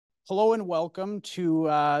Hello and welcome to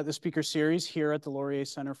the speaker series here at the Laurier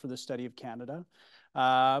Center for the Study of Canada.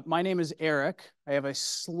 My name is Eric. I have a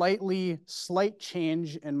slight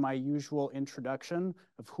change in my usual introduction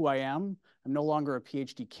of who I am. I'm no longer a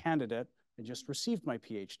PhD candidate. I just received my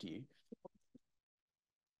PhD.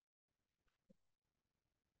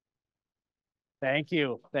 Thank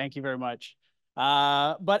you. Thank you very much.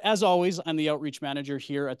 But as always, I'm the outreach manager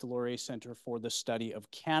here at the Laurier Center for the Study of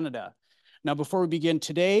Canada. Now, before we begin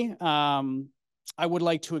today, I would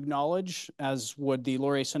like to acknowledge, as would the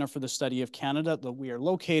Laurier Center for the Study of Canada, that we are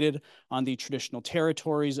located on the traditional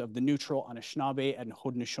territories of the neutral Anishinaabe and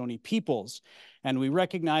Haudenosaunee peoples, and we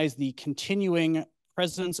recognize the continuing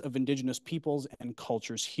presence of Indigenous peoples and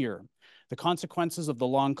cultures here. The consequences of the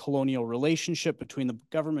long colonial relationship between the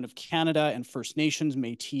Government of Canada and First Nations,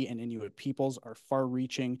 Métis, and Inuit peoples are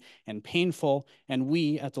far-reaching and painful, and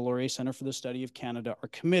we at the Laurier Center for the Study of Canada are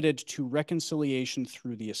committed to reconciliation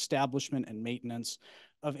through the establishment and maintenance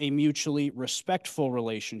of a mutually respectful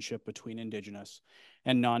relationship between Indigenous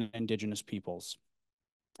and non-Indigenous peoples.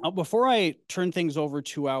 Before I turn things over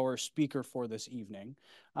to our speaker for this evening,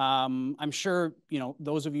 I'm sure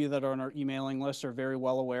those of you that are on our emailing list are very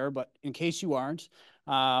well aware, but in case you aren't,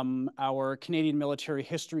 our Canadian Military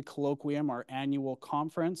History Colloquium, our annual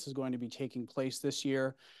conference, is going to be taking place this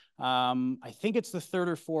year. I think it's the 3rd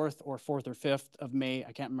or 4th or 5th of May.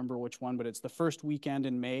 I can't remember which one, but it's the first weekend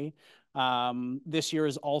in May. This year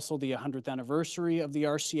is also the 100th anniversary of the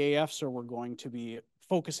RCAF, so we're going to be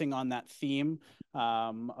focusing on that theme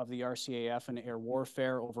of the RCAF and air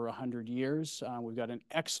warfare over 100 years. We've got an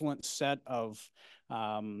excellent set of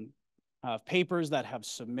papers that have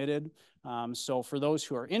submitted. So for those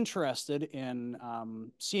who are interested in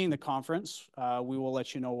seeing the conference, we will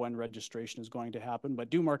let you know when registration is going to happen, but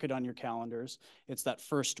do mark it on your calendars. It's that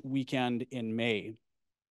first weekend in May.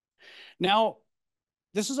 Now,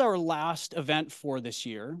 this is our last event for this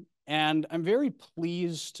year, and I'm very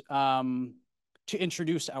pleased to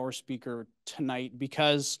introduce our speaker tonight,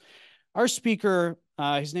 because our speaker,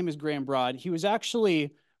 his name is Graham Broad. He was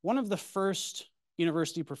actually one of the first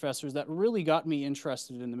university professors that really got me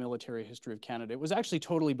interested in the military history of Canada. It was actually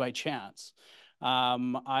totally by chance.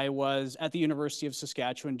 I was at the University of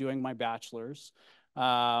Saskatchewan doing my bachelor's,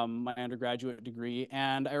 my undergraduate degree,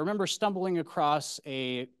 and I remember stumbling across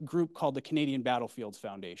a group called the Canadian Battlefields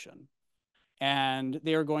Foundation. And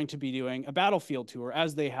they are going to be doing a battlefield tour,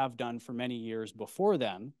 as they have done for many years before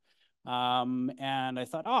then. And I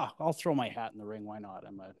thought, I'll throw my hat in the ring. Why not?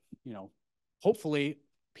 I'm hopefully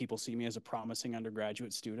people see me as a promising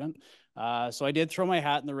undergraduate student. So I did throw my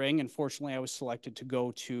hat in the ring, and fortunately I was selected to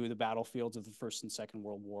go to the battlefields of the First and Second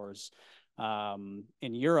World Wars in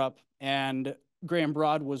Europe. And Graham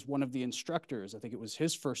Broad was one of the instructors. I think it was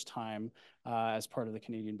his first time as part of the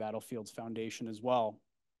Canadian Battlefields Foundation as well.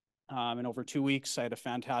 And over 2 weeks, I had a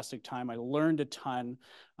fantastic time. I learned a ton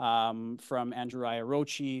from Andrew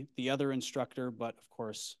Rochi, the other instructor, but of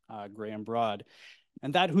course, Graham Broad.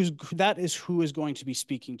 And that is who is going to be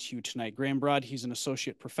speaking to you tonight. Graham Broad, he's an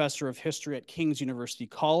associate professor of history at King's University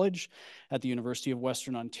College at the University of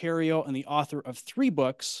Western Ontario, and the author of 3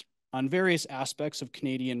 books on various aspects of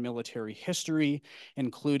Canadian military history,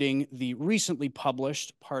 including the recently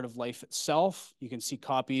published Part of Life Itself. You can see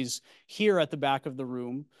copies here at the back of the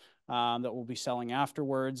room that we'll be selling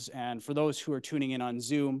afterwards. And for those who are tuning in on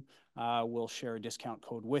Zoom, we'll share a discount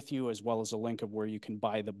code with you, as well as a link of where you can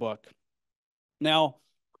buy the book. Now,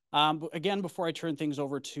 again, before I turn things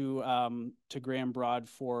over to Graham Broad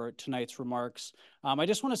for tonight's remarks, I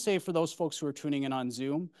just want to say, for those folks who are tuning in on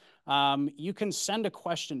Zoom, you can send a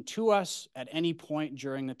question to us at any point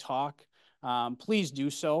during the talk. Please do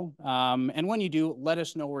so. And when you do, let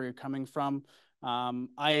us know where you're coming from.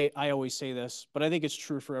 I always say this, but I think it's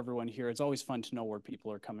true for everyone here. It's always fun to know where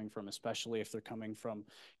people are coming from, especially if they're coming from,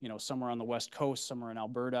 somewhere on the West Coast, somewhere in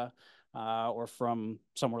Alberta, or from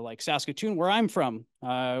somewhere like Saskatoon, where I'm from.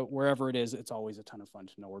 Wherever it is, it's always a ton of fun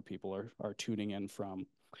to know where people are tuning in from.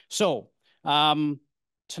 So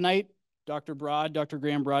tonight, Dr.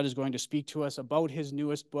 Graham Broad, is going to speak to us about his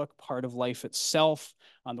newest book, Part of Life Itself,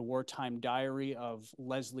 on the wartime diary of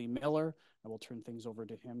Leslie Miller. I will turn things over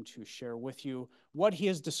to him to share with you what he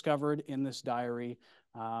has discovered in this diary,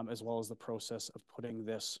 as well as the process of putting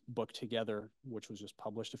this book together, which was just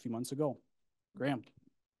published a few months ago. Graham.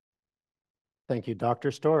 Thank you, Dr.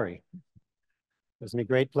 Story. It was a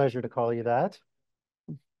great pleasure to call you that.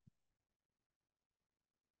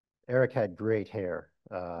 Eric had great hair,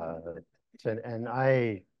 and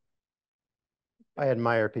I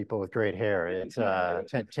admire people with great hair. It's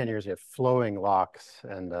 10 years of flowing locks,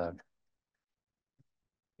 and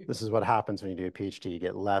This is what happens when you do a PhD. You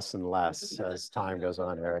get less and less as time goes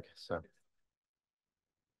on, Eric. So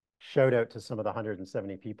shout out to some of the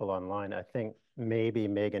 170 people online. I think maybe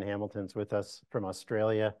Megan Hamilton's with us from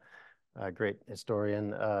Australia, a great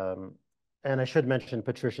historian. And I should mention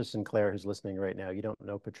Patricia Sinclair, who's listening right now. You don't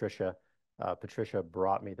know Patricia. Patricia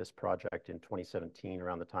brought me this project in 2017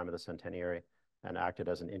 around the time of the centenary and acted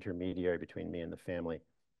as an intermediary between me and the family.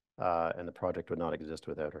 And the project would not exist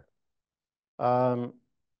without her.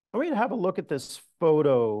 I'm going to have a look at this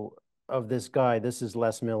photo of this guy. This is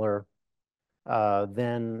Les Miller,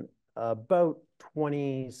 then about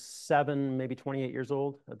 27, maybe 28 years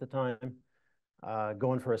old at the time,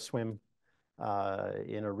 going for a swim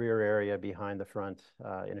in a rear area behind the front,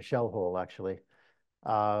 in a shell hole, actually,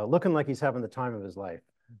 looking like he's having the time of his life.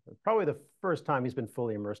 Probably the first time he's been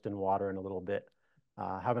fully immersed in water in a little bit,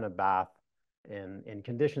 having a bath in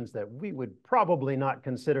conditions that we would probably not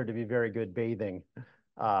consider to be very good bathing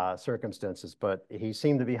circumstances, but he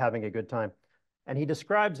seemed to be having a good time. And he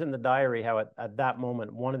describes in the diary how at that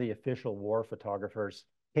moment, one of the official war photographers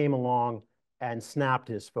came along and snapped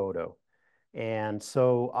his photo. And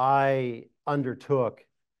so I undertook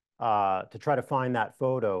to try to find that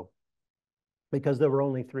photo because there were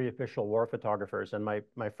only 3 official war photographers. And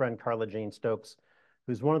my friend Carla Jane Stokes,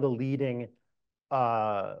 who's one of the leading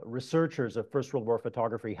researchers of First World War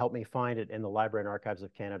photography, helped me find it in the Library and Archives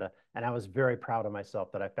of Canada. And I was very proud of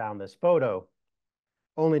myself that I found this photo,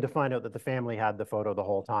 only to find out that the family had the photo the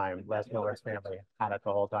whole time. Les Miller's family had it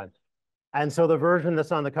the whole time. And so the version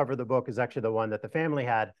that's on the cover of the book is actually the one that the family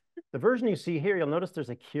had. The version you see here, you'll notice there's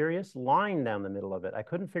a curious line down the middle of it. I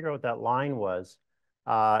couldn't figure out what that line was.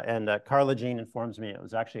 And Carla Jean informs me it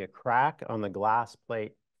was actually a crack on the glass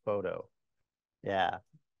plate photo. Yeah.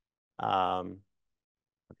 Let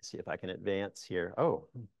me see if I can advance here. Oh,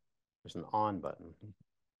 there's an on button.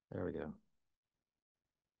 There we go.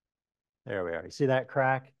 There we are. You see that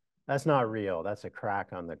crack? That's not real. That's a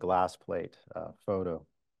crack on the glass plate photo.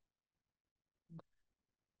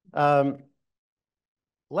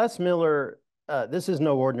 Les Miller, this is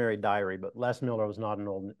no ordinary diary, but Les Miller was not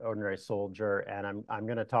an ordinary soldier, and I'm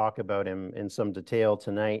going to talk about him in some detail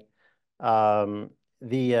tonight. And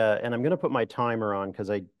I'm going to put my timer on because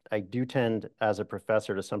I do tend, as a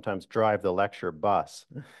professor, to sometimes drive the lecture bus.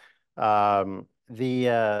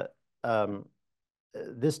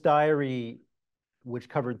 This diary, which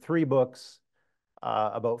covered 3 books,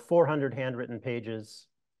 about 400 handwritten pages,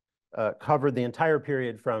 covered the entire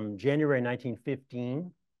period from January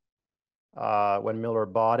 1915, when Miller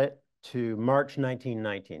bought it, to March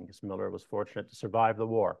 1919, because Miller was fortunate to survive the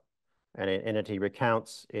war. And in it, he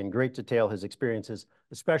recounts in great detail his experiences,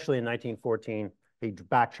 especially in 1914. He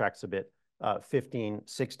backtracks a bit, 15,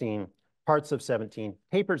 16, parts of 17,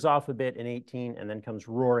 tapers off a bit in 18, and then comes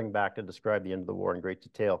roaring back to describe the end of the war in great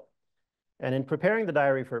detail. And in preparing the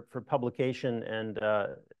diary for publication, and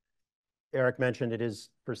Eric mentioned it is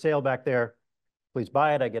for sale back there, please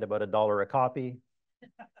buy it. I get about $1 a copy.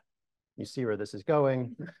 You see where this is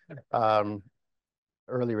going.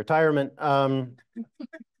 Early retirement.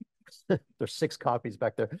 There's 6 copies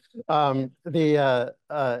back there.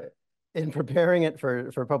 In preparing it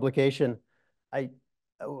for publication,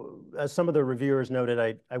 as some of the reviewers noted,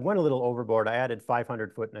 I went a little overboard. I added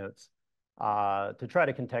 500 footnotes to try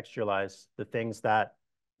to contextualize the things that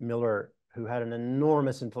Miller, who had an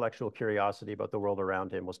enormous intellectual curiosity about the world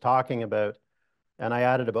around him, was talking about. And I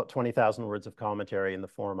added about 20,000 words of commentary in the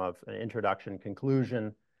form of an introduction,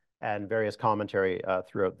 conclusion, and various commentary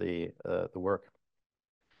throughout the work.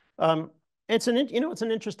 It's an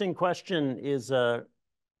interesting question.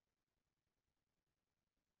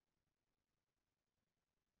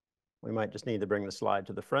 We might just need to bring the slide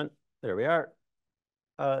to the front. There we are.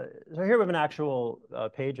 So here we have an actual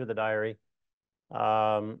page of the diary.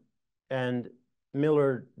 And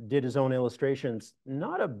Miller did his own illustrations.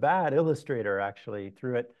 Not a bad illustrator, actually,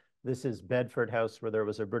 through it. This is Bedford House, where there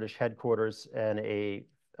was a British headquarters and a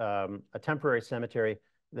temporary cemetery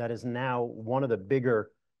that is now one of the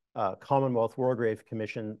bigger Commonwealth War Grave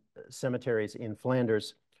Commission cemeteries in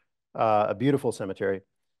Flanders, a beautiful cemetery.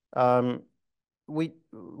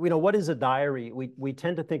 What is a diary? We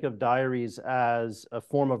tend to think of diaries as a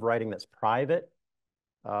form of writing that's private,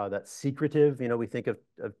 that's secretive. We think of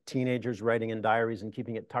teenagers writing in diaries and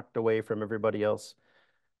keeping it tucked away from everybody else.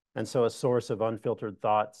 And so a source of unfiltered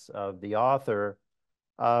thoughts of the author.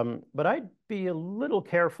 But I'd be a little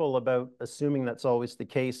careful about assuming that's always the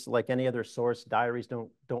case. Like any other source, diaries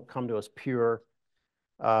don't come to us pure.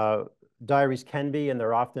 Diaries can be, and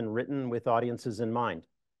they're often written with audiences in mind,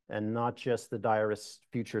 and not just the diarist's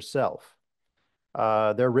future self.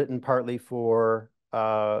 They're written partly in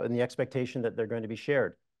the expectation that they're going to be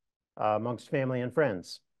shared. amongst family and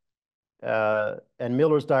friends. And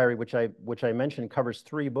Miller's diary, which I mentioned, covers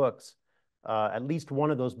 3 books. At least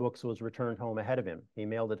one of those books was returned home ahead of him. He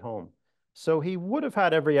mailed it home. So he would have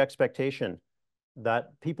had every expectation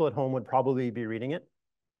that people at home would probably be reading it.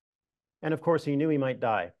 And of course, he knew he might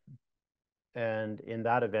die. And in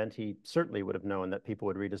that event, he certainly would have known that people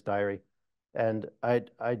would read his diary. And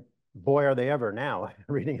boy, are they ever now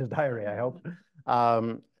reading his diary, I hope.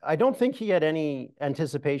 I don't think he had any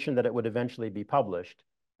anticipation that it would eventually be published.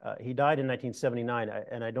 He died in 1979,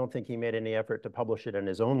 and I don't think he made any effort to publish it in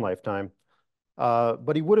his own lifetime.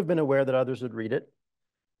 But he would have been aware that others would read it.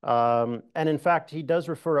 And in fact, he does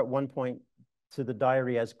refer at one point to the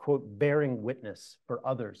diary as, quote, bearing witness for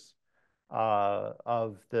others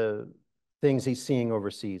of the things he's seeing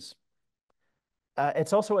overseas.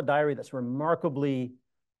 It's also a diary that's remarkably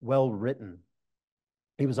well written.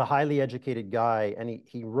 He was a highly educated guy, and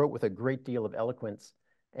he wrote with a great deal of eloquence,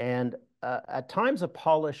 and at times a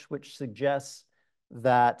polish which suggests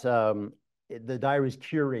that the diary is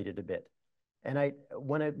curated a bit. And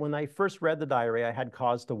when I first read the diary, I had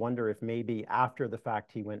cause to wonder if maybe after the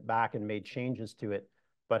fact he went back and made changes to it.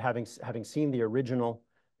 But having seen the original,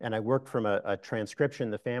 and I worked from a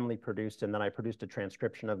transcription the family produced, and then I produced a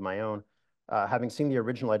transcription of my own. Having seen the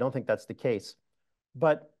original, I don't think that's the case.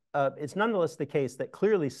 But it's nonetheless the case that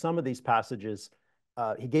clearly some of these passages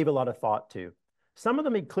he gave a lot of thought to. Some of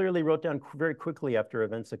them he clearly wrote down very quickly after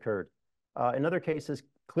events occurred. In other cases,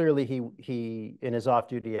 clearly he in his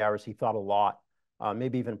off-duty hours, he thought a lot,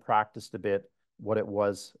 maybe even practiced a bit what it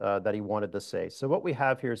was that he wanted to say. So what we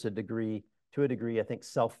have here is to a degree, I think,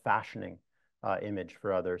 self-fashioning image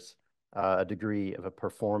for others, a degree of a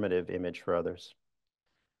performative image for others.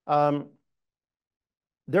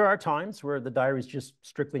 There are times where the diary is just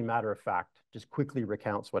strictly matter of fact, just quickly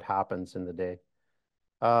recounts what happens in the day.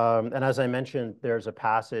 And as I mentioned, there's a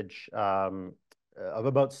passage of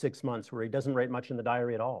about 6 months where he doesn't write much in the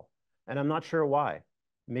diary at all. And I'm not sure why.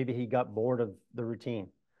 Maybe he got bored of the routine.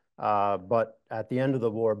 But at the end of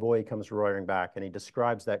the war, boy, he comes roaring back, and he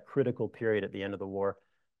describes that critical period at the end of the war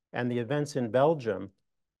and the events in Belgium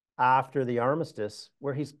after the armistice,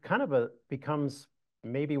 where he's kind of becomes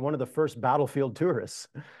maybe one of the first battlefield tourists.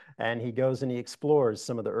 And he goes and he explores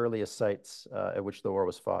some of the earliest sites at which the war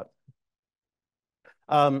was fought.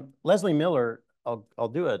 Leslie Miller, I'll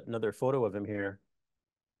do another photo of him here.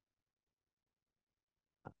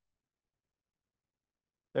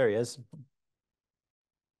 There he is.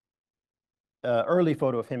 Early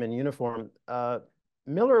photo of him in uniform.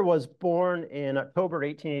 Miller was born in October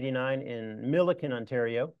 1889 in Milliken,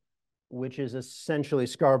 Ontario, which is essentially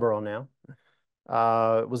Scarborough now.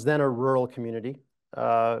 It was then a rural community,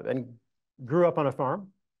 and grew up on a farm,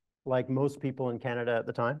 like most people in Canada at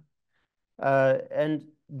the time. And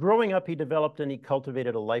growing up, he developed and he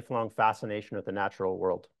cultivated a lifelong fascination with the natural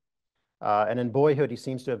world. And in boyhood, he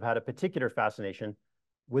seems to have had a particular fascination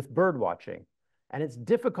with bird watching. And it's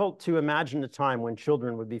difficult to imagine a time when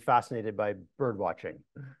children would be fascinated by bird watching.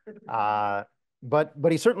 But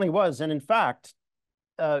he certainly was. And in fact,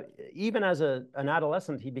 even as an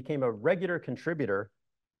adolescent, he became a regular contributor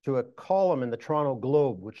to a column in the Toronto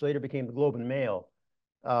Globe, which later became the Globe and Mail,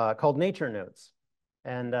 called Nature Notes.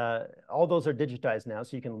 And all those are digitized now,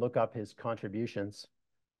 so you can look up his contributions.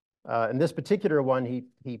 In this particular one, he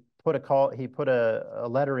put a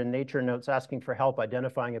letter in Nature Notes asking for help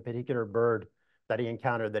identifying a particular bird that he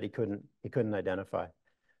encountered that he couldn't identify.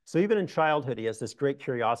 So even in childhood, he has this great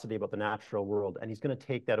curiosity about the natural world, and he's going to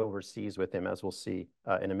take that overseas with him, as we'll see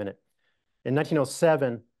in a minute. In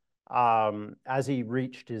 1907, as he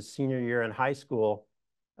reached his senior year in high school,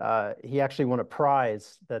 he actually won a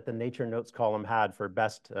prize that the Nature Notes column had for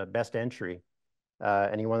best entry,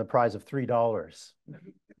 and he won the prize of $3,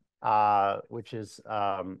 which is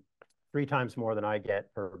 3 times more than I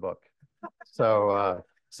get per book. So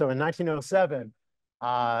in 1907. In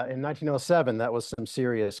 1907, that was some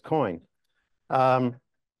serious coin. One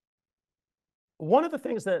of the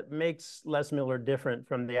things that makes Les Miller different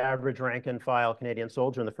from the average rank and file Canadian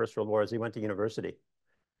soldier in the First World War is he went to university.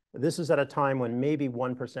 This is at a time when maybe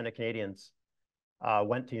 1% of Canadians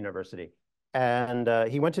went to university. And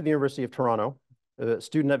he went to the University of Toronto, a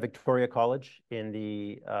student at Victoria College in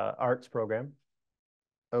the arts program,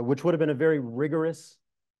 which would have been a very rigorous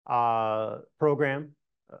program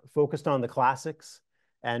focused on the classics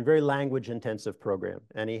and very language-intensive program.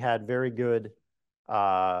 And he had very good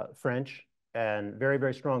French and very,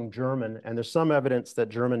 very strong German. And there's some evidence that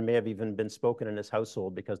German may have even been spoken in his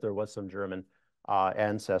household because there was some German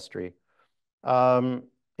ancestry. He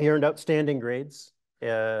earned outstanding grades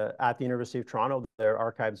at the University of Toronto. Their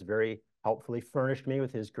archives very helpfully furnished me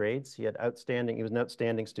with his grades. He was an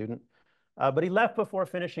outstanding student. But he left before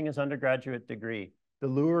finishing his undergraduate degree. The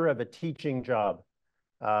lure of a teaching job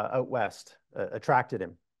out west attracted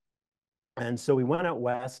him. And so we went out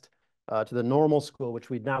west to the normal school, which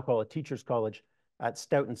we'd now call a teacher's college, at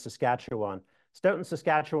Stoughton, Saskatchewan. Stoughton,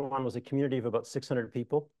 Saskatchewan was a community of about 600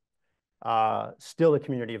 people, still a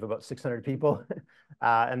community of about 600 people.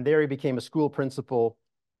 And there he became a school principal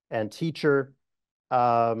and teacher.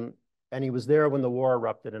 And he was there when the war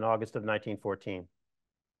erupted in August of 1914.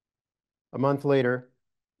 A month later,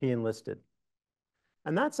 he enlisted.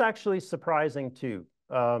 And that's actually surprising too.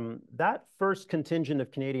 That first contingent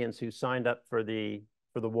of Canadians who signed up for the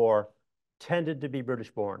war tended to be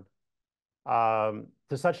British born,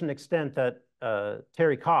 to such an extent that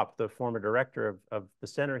Terry Kopp, the former director of the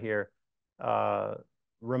center here,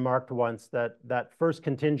 remarked once that that first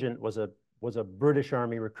contingent was a British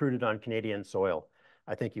Army recruited on Canadian soil.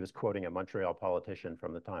 I think he was quoting a Montreal politician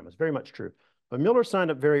from the time. It was very much true. But Miller signed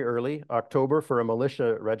up very early, October, for a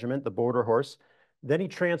militia regiment, the Border Horse. Then he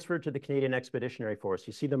transferred to the Canadian Expeditionary Force.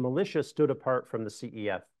 You see, the militia stood apart from the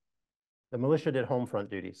CEF. The militia did home front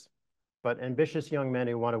duties. But ambitious young men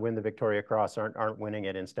who want to win the Victoria Cross aren't winning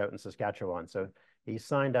it in Stoughton, Saskatchewan. So he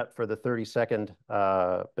signed up for the 32nd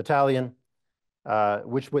Battalion,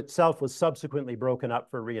 which itself was subsequently broken up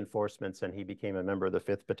for reinforcements, and he became a member of the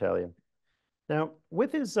 5th Battalion. Now,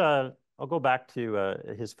 with his, I'll go back to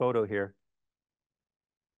his photo here.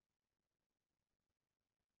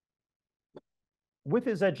 With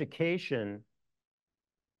his education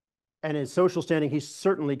and his social standing, he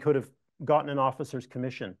certainly could have gotten an officer's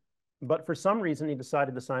commission. But for some reason, he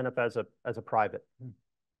decided to sign up as a private.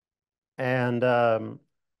 And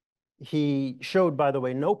he showed, by the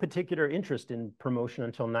way, no particular interest in promotion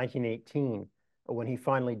until 1918, when he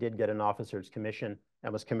finally did get an officer's commission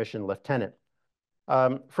and was commissioned lieutenant.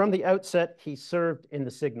 From the outset, he served in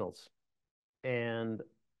the signals. And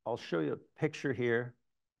I'll show you a picture here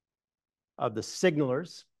of the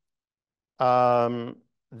signalers. The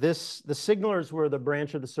signalers were the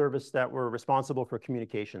branch of the service that were responsible for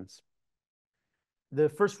communications. The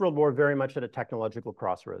First World War very much at a technological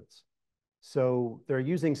crossroads. So they're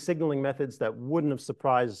using signaling methods that wouldn't have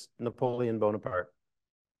surprised Napoleon Bonaparte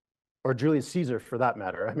or Julius Caesar, for that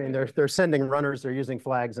matter. I mean, they're sending runners, they're using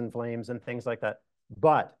flags and flames and things like that.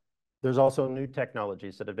 But there's also new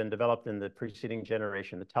technologies that have been developed in the preceding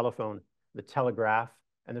generation, the telephone, the telegraph,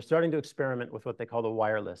 and they're starting to experiment with what they call the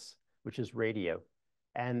wireless, which is radio.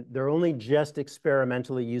 And they're only just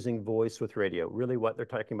experimentally using voice with radio. Really what they're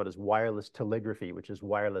talking about is wireless telegraphy, which is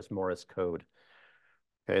wireless Morse code.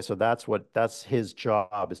 Okay, so that's his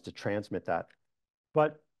job, is to transmit that.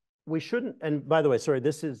 But we shouldn't, and by the way, sorry,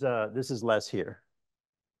 this is Les here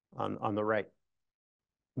on the right.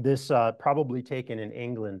 This probably taken in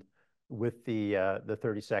England with the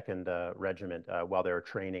 32nd Regiment while they were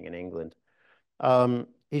training in England.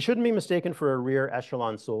 He shouldn't be mistaken for a rear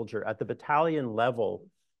echelon soldier. At the battalion level,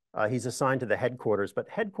 he's assigned to the headquarters, but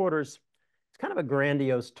headquarters, it's kind of a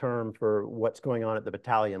grandiose term for what's going on at the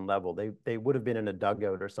battalion level. They would have been in a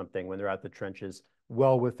dugout or something when they're at the trenches,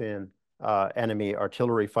 well within enemy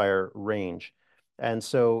artillery fire range. And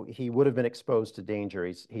so he would have been exposed to danger.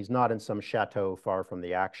 He's not in some chateau far from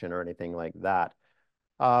the action or anything like that.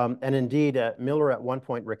 And indeed, Miller at one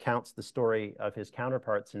point recounts the story of his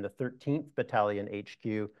counterparts in the 13th Battalion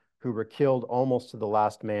HQ who were killed almost to the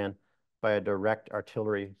last man by a direct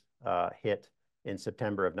artillery hit in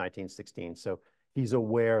September of 1916. So he's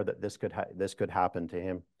aware that this could happen to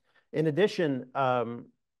him. In addition,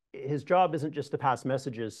 his job isn't just to pass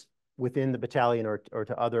messages within the battalion or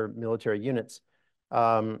to other military units.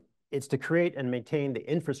 It's to create and maintain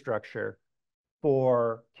the infrastructure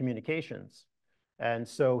for communications. And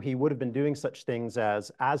so he would have been doing such things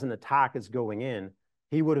as an attack is going in,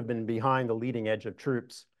 he would have been behind the leading edge of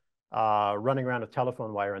troops, running around with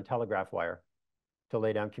telephone wire and telegraph wire to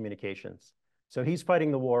lay down communications. So he's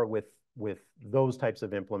fighting the war with those types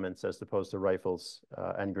of implements as opposed to rifles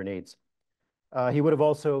and grenades. He would have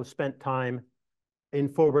also spent time in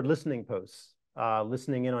forward listening posts,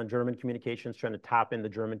 listening in on German communications, trying to tap into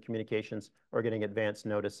German communications or getting advance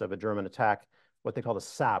notice of a German attack, what they call a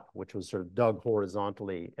sap, which was sort of dug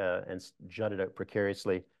horizontally and jutted out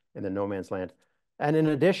precariously in the no man's land. And in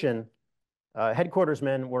addition, headquarters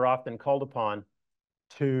men were often called upon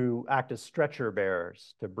to act as stretcher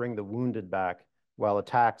bearers, to bring the wounded back while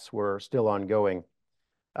attacks were still ongoing.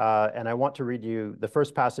 And I want to read you, the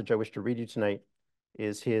first passage I wish to read you tonight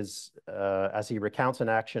is his, as he recounts an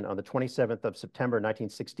action on the 27th of September,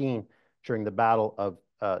 1916, during the Battle of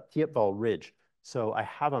Thiepval Ridge. So I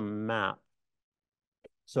have a map.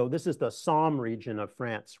 So this is the Somme region of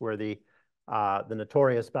France, where the The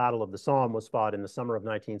notorious Battle of the Somme was fought in the summer of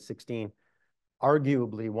 1916,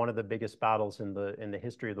 arguably one of the biggest battles in the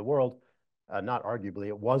history of the world. Not arguably,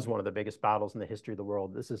 it was one of the biggest battles in the history of the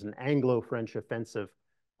world. This is an Anglo-French offensive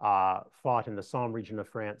fought in the Somme region of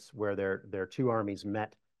France, where their two armies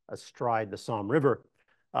met astride the Somme River.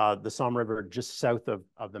 The Somme River just south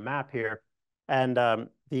of the map here. And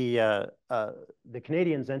the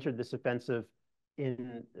Canadians entered this offensive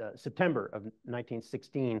in September of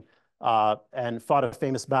 1916 and fought a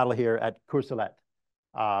famous battle here at Courcelette,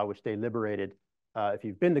 which they liberated. If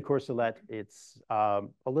you've been to Courcelette, it's a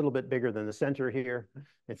little bit bigger than the center here.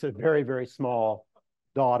 It's a very, very small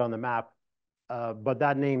dot on the map, but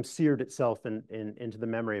that name seared itself into the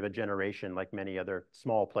memory of a generation, like many other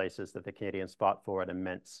small places that the Canadians fought for at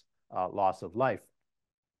immense loss of life.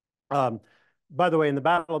 By the way, in the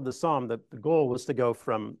Battle of the Somme, the goal was to go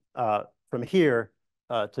from here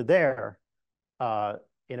to there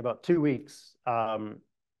in about 2 weeks.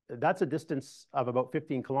 That's a distance of about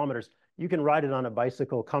 15 kilometers. You can ride it on a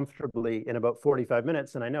bicycle comfortably in about 45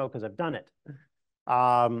 minutes, and I know because I've done it.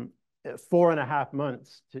 4.5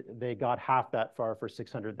 months, they got half that far for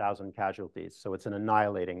 600,000 casualties. So it's an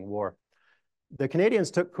annihilating war. The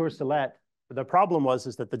Canadians took Courcelette. The problem was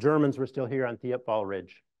that the Germans were still here on Thiepval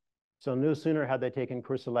Ridge. So no sooner had they taken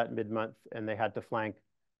Courcelette mid-month, and they had to flank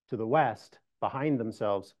to the west behind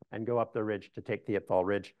themselves and go up the ridge to take Thiepval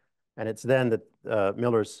Ridge. And it's then that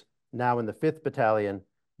Miller's, now in the 5th Battalion,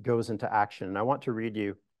 goes into action. And I want to read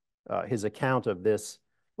you his account of this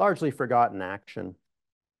largely forgotten action.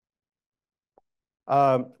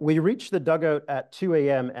 We reached the dugout at 2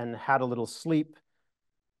 a.m. and had a little sleep.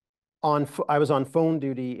 I was on phone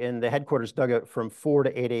duty in the headquarters dugout from 4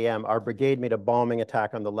 to 8 a.m. Our brigade made a bombing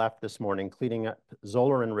attack on the left this morning, cleaning up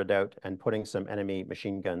Zollern Redoubt and putting some enemy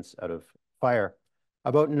machine guns out of fire.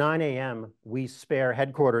 About 9 a.m., we spare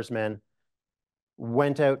headquarters men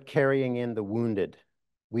went out carrying in the wounded.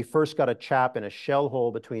 We first got a chap in a shell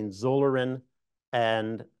hole between Zollern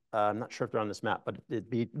and, I'm not sure if they're on this map, but it'd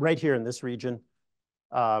be right here in this region,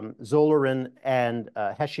 Zollern and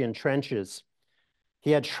Hessian trenches.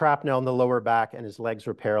 He had shrapnel in the lower back and his legs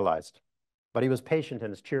were paralyzed, but he was patient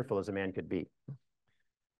and as cheerful as a man could be.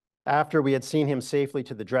 After we had seen him safely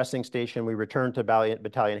to the dressing station, we returned to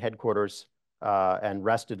battalion headquarters and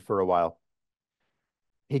rested for a while.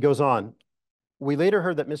 He goes on. We later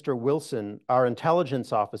heard that Mr. Wilson, our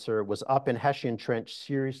intelligence officer, was up in Hessian Trench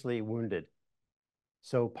seriously wounded.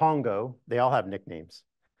 So Pongo, they all have nicknames.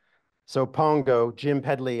 So Pongo, Jim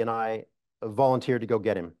Pedley, and I volunteered to go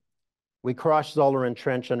get him. We crossed Zollern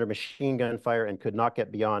Trench under machine gun fire and could not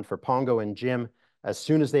get beyond, for Pongo and Jim, as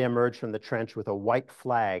soon as they emerged from the trench with a white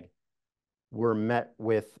flag, were met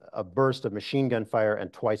with a burst of machine gun fire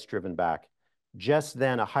and twice driven back. Just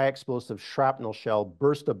then, a high explosive shrapnel shell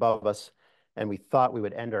burst above us, and we thought we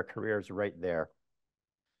would end our careers right there.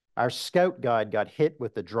 Our scout guide got hit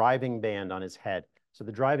with the driving band on his head. So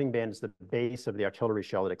the driving band is the base of the artillery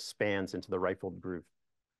shell that expands into the rifled groove.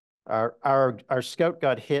 Our scout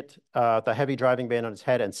got hit, the heavy driving band on his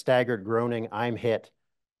head, and staggered, groaning, "I'm hit."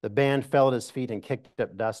 The band fell at his feet and kicked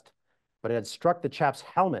up dust, but it had struck the chap's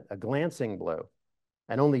helmet, a glancing blow,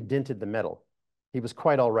 and only dinted the metal. He was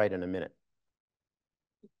quite all right in a minute.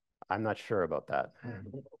 I'm not sure about that.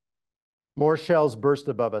 More shells burst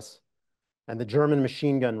above us, and the German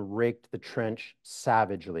machine gun raked the trench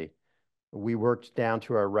savagely. We worked down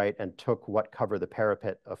to our right and took what cover the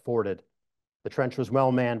parapet afforded. The trench was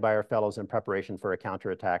well manned by our fellows in preparation for a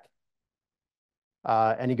counterattack.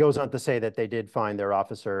 And he goes on to say that they did find their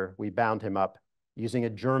officer. We bound him up using a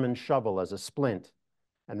German shovel as a splint,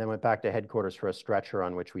 and then went back to headquarters for a stretcher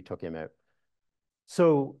on which we took him out.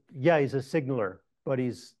 So yeah, he's a signaler, but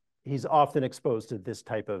he's often exposed to this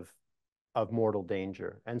type of mortal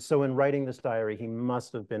danger. And so in writing this diary, he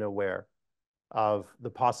must have been aware of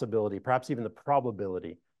the possibility, perhaps even the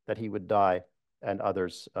probability, that he would die and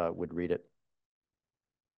others would read it.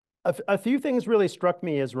 A few things really struck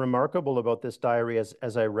me as remarkable about this diary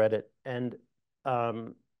as I read it. And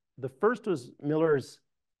the first was Miller's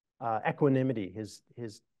equanimity,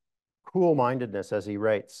 his cool-mindedness as he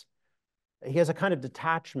writes. He has a kind of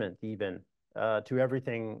detachment even to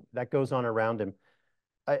everything that goes on around him.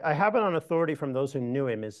 I have it on authority from those who knew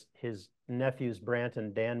him, his nephews, Brant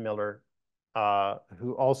and Dan Miller,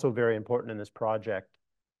 who also very important in this project,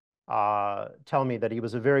 tell me that he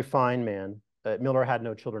was a very fine man. Miller had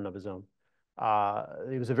no children of his own.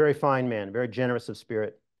 He was a very fine man, very generous of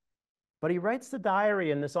spirit. But he writes the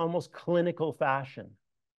diary in this almost clinical fashion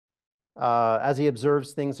as he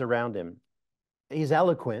observes things around him. He's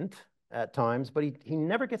eloquent at times, but he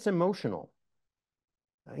never gets emotional.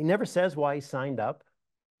 He never says why he signed up.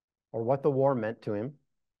 or what the war meant to him.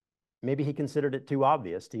 Maybe he considered it too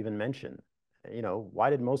obvious to even mention. You know, why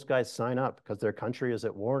did most guys sign up? Because their country is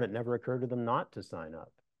at war and it never occurred to them not to sign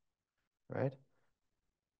up, right?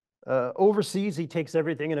 Overseas, he takes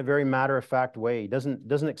everything in a very matter-of-fact way. He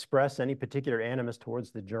doesn't express any particular animus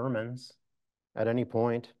towards the Germans at any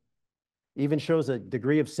point. Even shows a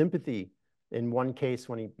degree of sympathy in one case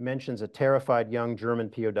when he mentions a terrified young German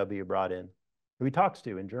POW brought in, who he talks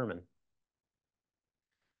to in German.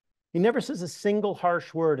 He never says a single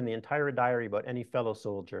harsh word in the entire diary about any fellow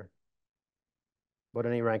soldier, about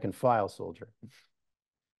any rank and file soldier.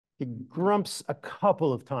 He grumps a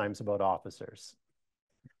couple of times about officers,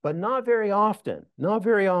 but not very often, not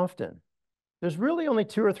very often. There's really only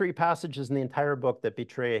 2 or 3 passages in the entire book that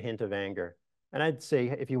betray a hint of anger. And I'd say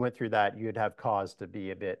if you went through that, you'd have cause to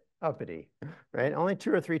be a bit uppity, right? Only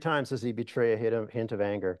 2 or 3 times does he betray a hint of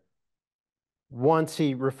anger. Once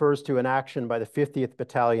he refers to an action by the 50th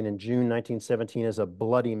Battalion in June 1917 as a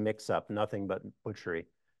bloody mix-up, nothing but butchery.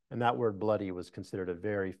 And that word bloody was considered a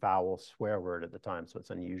very foul swear word at the time, so it's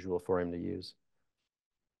unusual for him to use.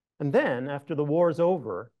 And then, after the war's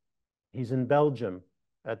over, he's in Belgium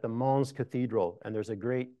at the Mons Cathedral, and there's a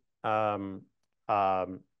great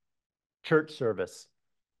church service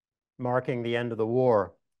marking the end of the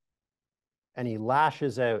war. And he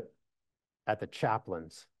lashes out at the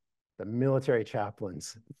chaplains, the military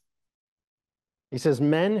chaplains. He says,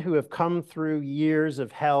 men who have come through years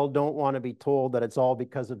of hell don't want to be told that it's all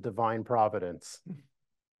because of divine providence.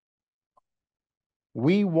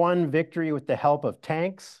 We won victory with the help of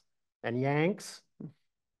tanks and Yanks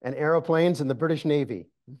and airplanes and the British Navy.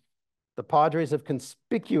 The Padres have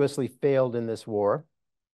conspicuously failed in this war,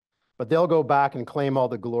 but they'll go back and claim all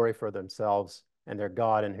the glory for themselves and their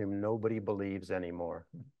God in whom nobody believes anymore.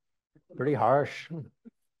 Pretty harsh.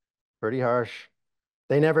 Pretty harsh.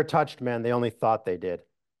 They never touched men. They only thought they did.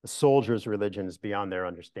 The soldier's religion is beyond their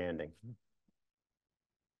understanding.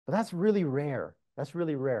 But that's really rare. That's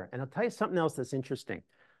really rare. And I'll tell you something else that's interesting.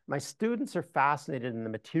 My students are fascinated in the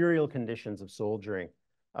material conditions of soldiering,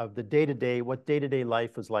 of the day-to-day, what day-to-day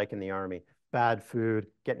life was like in the Army. Bad food,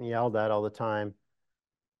 getting yelled at all the time,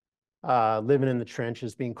 living in the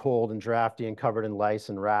trenches, being cold and drafty and covered in lice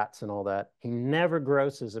and rats and all that. He never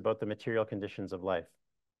grosses about the material conditions of life.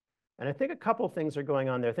 And I think a couple of things are going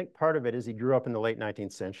on there. I think part of it is he grew up in the late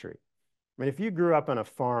 19th century. I mean, if you grew up on a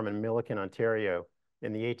farm in Milliken, Ontario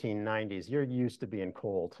in the 1890s, you're used to being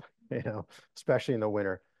cold, you know, especially in the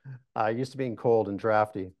winter. Used to being cold and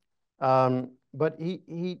drafty. But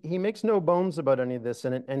he makes no bones about any of this.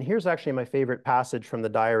 And here's actually my favorite passage from the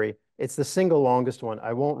diary. It's the single longest one.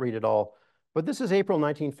 I won't read it all. But this is April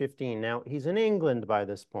 1915. Now, he's in England by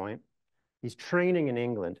this point. He's training in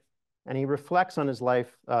England. And he reflects on his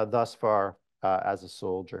life thus far as a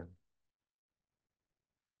soldier.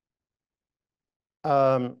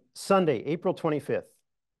 Sunday, April 25th.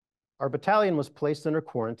 Our battalion was placed under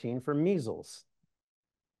quarantine for measles.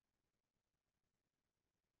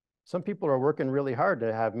 Some people are working really hard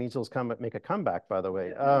to have measles make a comeback, by the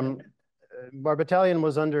way. Our battalion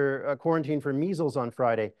was under quarantine for measles on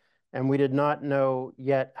Friday, and we did not know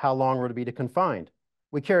yet how long we're to be confined.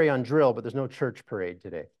 We carry on drill, but there's no church parade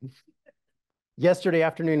today. Yesterday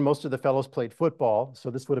afternoon, most of the fellows played football, so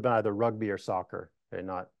this would have been either rugby or soccer, okay,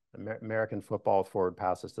 not American football forward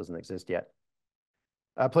passes doesn't exist yet.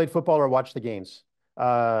 Played football or watched the games.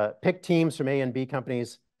 Picked teams from A and B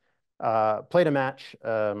companies, played a match.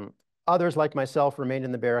 Others, like myself, remained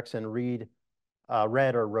in the barracks and read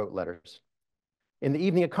or wrote letters. In the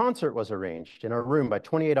evening, a concert was arranged in our room by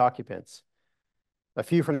 28 occupants. A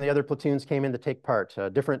few from the other platoons came in to take part.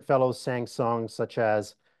 Different fellows sang songs such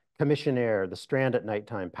as Commissionaire, The Strand at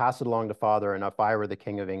Nighttime, Pass It Along to Father, and If I Were the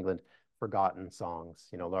King of England. Forgotten songs,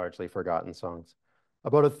 you know, largely forgotten songs.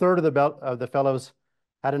 About a third of the fellows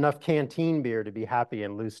had enough canteen beer to be happy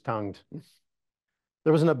and loose-tongued.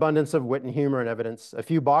 There was an abundance of wit and humor and evidence. A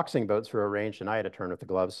few boxing bouts were arranged, and I had a turn with the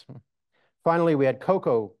gloves. Finally, we had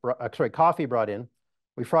coffee brought in.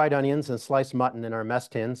 We fried onions and sliced mutton in our mess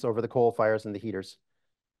tins over the coal fires and the heaters.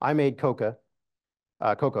 I made cocoa,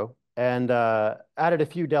 and added a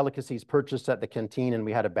few delicacies purchased at the canteen, and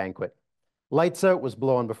we had a banquet. Lights out was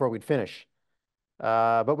blown before we'd finish.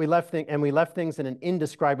 But we left things in an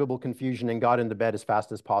indescribable confusion and got into bed as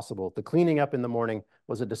fast as possible. The cleaning up in the morning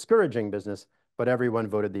was a discouraging business, but everyone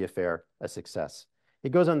voted the affair a success. He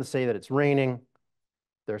goes on to say that it's raining,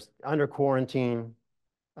 they're under quarantine,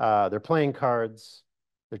 they're playing cards,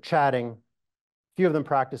 they're chatting, a few of them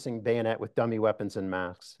practicing bayonet with dummy weapons and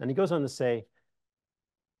masks. And he goes on to say,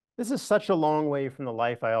 this is such a long way from the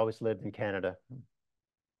life I always lived in Canada.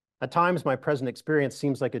 At times, my present experience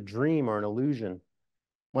seems like a dream or an illusion.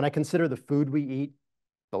 When I consider the food we eat,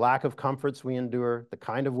 the lack of comforts we endure, the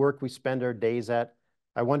kind of work we spend our days at,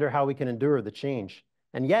 I wonder how we can endure the change.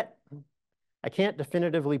 And yet, I can't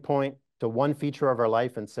definitively point to one feature of our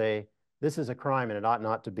life and say, this is a crime and it ought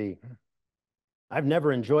not to be. I've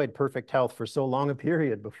never enjoyed perfect health for so long a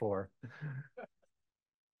period before.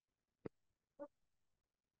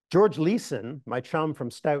 George Leeson, my chum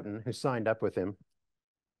from Stoughton, who signed up with him,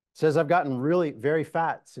 says I've gotten really very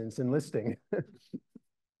fat since enlisting.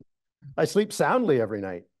 I sleep soundly every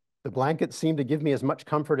night. The blankets seem to give me as much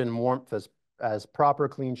comfort and warmth as proper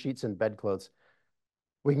clean sheets and bedclothes.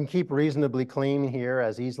 We can keep reasonably clean here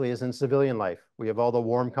as easily as in civilian life. We have all the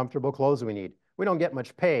warm, comfortable clothes we need. We don't get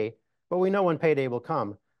much pay, but we know when payday will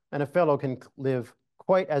come, and a fellow can live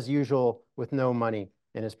quite as usual with no money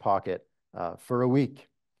in his pocket for a week.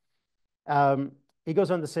 He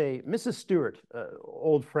goes on to say, Mrs. Stewart,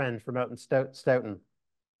 old friend from out in Stoughton,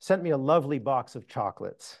 sent me a lovely box of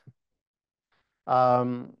chocolates,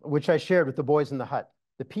 which I shared with the boys in the hut.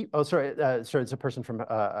 Sorry, it's a person from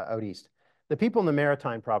out east. The people in the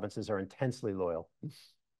maritime provinces are intensely loyal.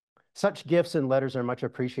 Such gifts and letters are much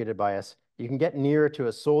appreciated by us. You can get nearer to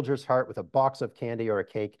a soldier's heart with a box of candy or a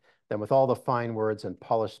cake than with all the fine words and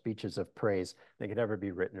polished speeches of praise that could ever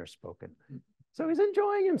be written or spoken. So he's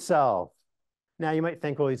enjoying himself. Now you might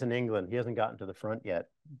think, well, he's in England. He hasn't gotten to the front yet.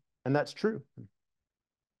 And that's true.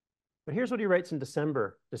 But here's what he writes in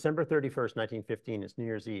December 31st, 1915. It's New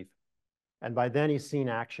Year's Eve. And by then he's seen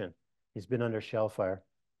action. He's been under shell fire.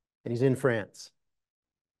 And he's in France.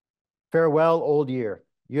 Farewell, old year.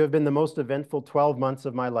 You have been the most eventful 12 months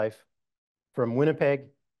of my life. From Winnipeg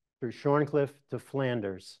through Shorncliffe to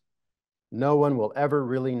Flanders. No one will ever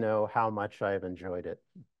really know how much I have enjoyed it.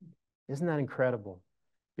 Isn't that incredible?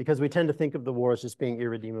 Because we tend to think of the war as just being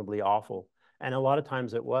irredeemably awful. And a lot of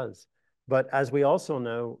times it was. But as we also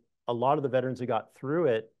know, a lot of the veterans who got through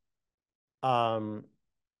it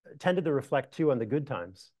tended to reflect too on the good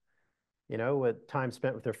times. You know, with time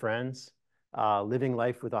spent with their friends, living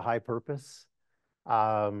life with a high purpose,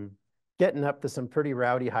 getting up to some pretty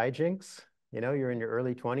rowdy hijinks. You know, you're in your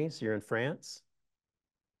early 20s, you're in France.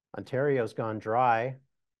 Ontario's gone dry.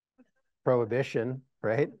 Prohibition,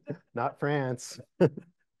 right? Not France. The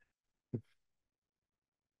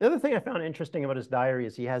other thing I found interesting about his diary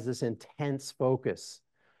is he has this intense focus.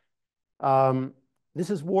 This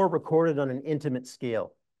is war recorded on an intimate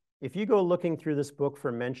scale. If you go looking through this book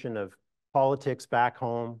for mention of politics back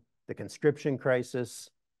home, the conscription crisis,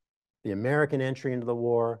 the American entry into the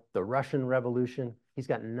war, the Russian Revolution, he's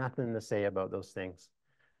got nothing to say about those things.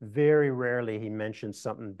 Very rarely he mentions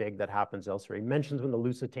something big that happens elsewhere. He mentions when the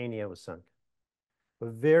Lusitania was sunk,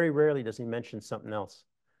 but very rarely does he mention something else.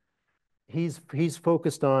 He's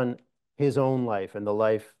focused on his own life and the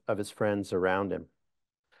life of his friends around him.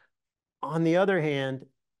 On the other hand,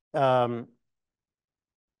 let's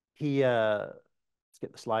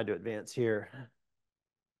get the slide to advance here.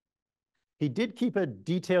 He did keep a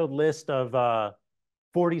detailed list of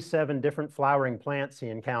 47 different flowering plants he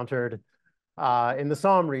encountered in the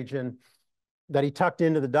Somme region that he tucked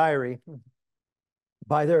into the diary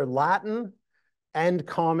by their Latin and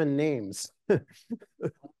common names.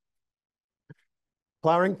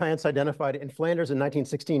 Flowering plants identified in Flanders in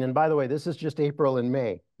 1916. And by the way, this is just April and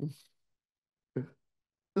May.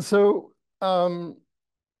 So, you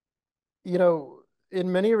know,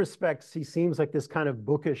 in many respects, he seems like this kind of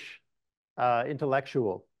bookish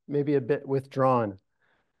intellectual, maybe a bit withdrawn.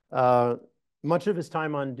 Much of his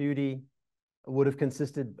time on duty would have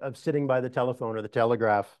consisted of sitting by the telephone or the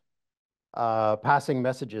telegraph, passing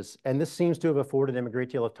messages. And this seems to have afforded him a great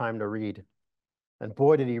deal of time to read. And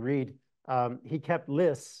boy, did he read. He kept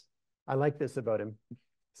lists. I like this about him,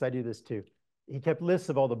 because I do this too. He kept lists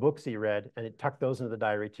of all the books he read, and it tucked those into the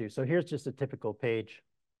diary too. So here's just a typical page.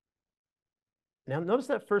 Now notice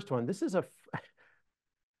that first one. This is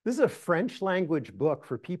a French language book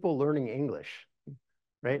for people learning English,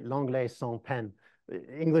 right? L'anglais sans peine.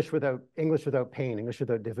 English without pain, English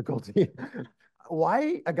without difficulty.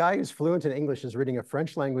 Why a guy who's fluent in English is reading a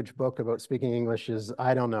French language book about speaking English is,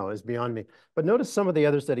 I don't know, is beyond me. But notice some of the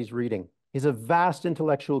others that he's reading. He's a vast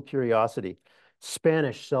intellectual curiosity.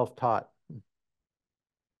 Spanish, self-taught.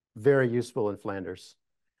 Very useful in Flanders.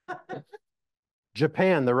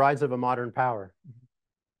 Japan, the rise of a modern power.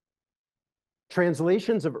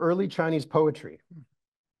 Translations of early Chinese poetry.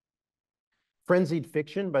 Frenzied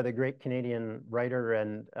fiction by the great Canadian writer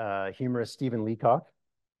and humorist Stephen Leacock.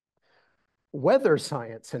 Weather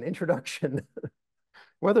science and introduction.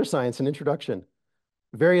 Weather science and introduction.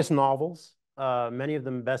 Various novels, many of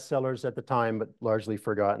them bestsellers at the time, but largely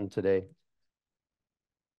forgotten today.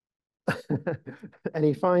 And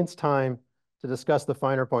he finds time to discuss the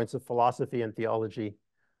finer points of philosophy and theology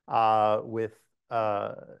with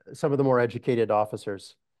some of the more educated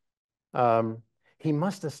officers. He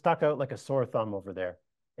must have stuck out like a sore thumb over there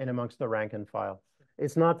in amongst the rank and file.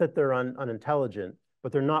 It's not that they're unintelligent,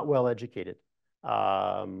 but they're not well educated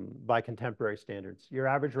by contemporary standards. Your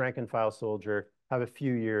average rank and file soldier have a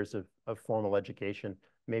few years of formal education,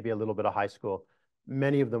 maybe a little bit of high school.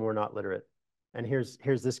 Many of them were not literate. And here's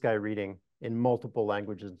this guy reading in multiple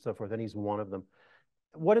languages and so forth, and he's one of them.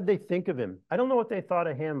 What did they think of him? I don't know what they thought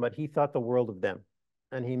of him, but he thought the world of them.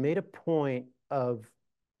 And he made a point of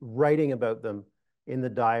writing about them in the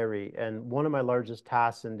diary. And one of my largest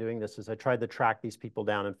tasks in doing this is I tried to track these people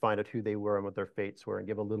down and find out who they were and what their fates were and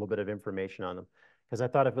give a little bit of information on them. Because I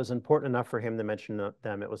thought if it was important enough for him to mention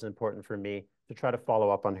them, it was important for me to try to follow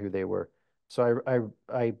up on who they were. So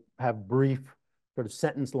I have brief, sort of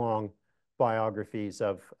sentence-long biographies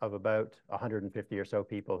of about 150 or so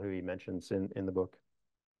people who he mentions in the book.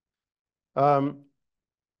 And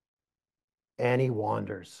he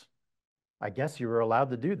wanders. I guess you were allowed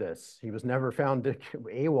to do this. He was never found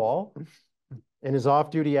AWOL. In his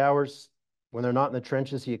off-duty hours, when they're not in the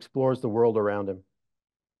trenches, he explores the world around him.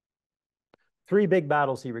 3 big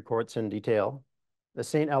battles he records in detail. The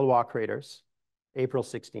St. Eloi craters, April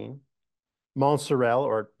 16. Montsorel,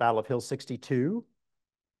 or Battle of Hill 62,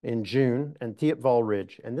 in June, and Thiepval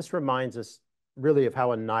Ridge. And this reminds us really of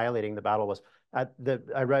how annihilating the battle was. I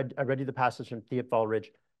read you the passage from Thiepval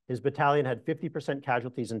Ridge. His battalion had 50%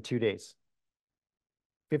 casualties in 2 days.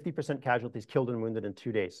 50% casualties killed and wounded in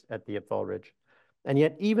 2 days at Thiepval Ridge. And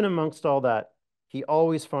yet, even amongst all that, he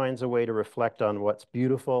always finds a way to reflect on what's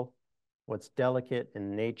beautiful, what's delicate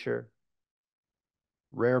in nature,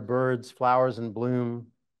 rare birds, flowers in bloom,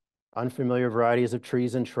 unfamiliar varieties of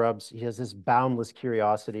trees and shrubs. He has this boundless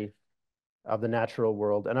curiosity of the natural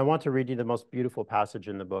world. And I want to read you the most beautiful passage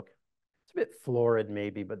in the book. It's a bit florid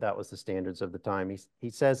maybe, but that was the standards of the time. He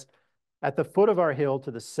says, "At the foot of our hill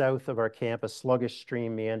to the south of our camp, a sluggish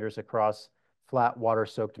stream meanders across flat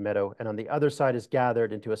water-soaked meadow, and on the other side is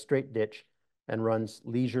gathered into a straight ditch and runs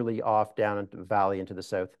leisurely off down into the valley into the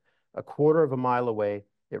south. A quarter of a mile away,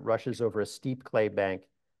 it rushes over a steep clay bank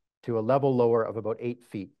to a level lower of about 8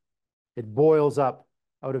 feet. It boils up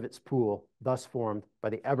out of its pool, thus formed by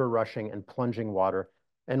the ever-rushing and plunging water,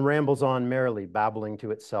 and rambles on merrily, babbling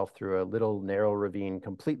to itself through a little narrow ravine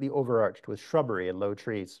completely overarched with shrubbery and low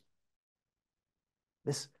trees.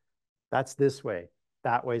 That's this way.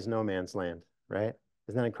 That way's no man's land, right?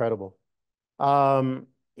 Isn't that incredible?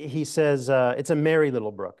 He says, it's a merry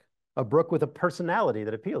little brook, a brook with a personality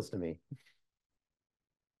that appeals to me.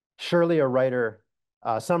 Surely a writer,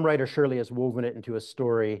 some writer surely has woven it into a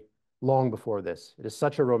story long before this. It is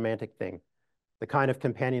such a romantic thing, the kind of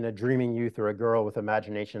companion a dreaming youth or a girl with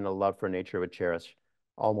imagination and a love for nature would cherish,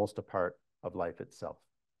 almost a part of life itself.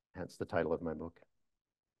 Hence the title of my book.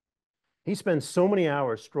 He spends so many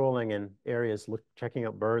hours strolling in areas, checking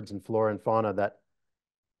out birds and flora and fauna, that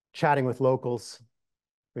chatting with locals,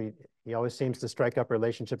 he always seems to strike up a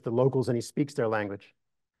relationship with the locals, and he speaks their language.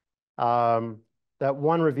 That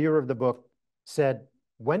one reviewer of the book said,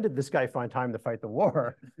 "When did this guy find time to fight the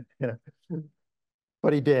war?" You know,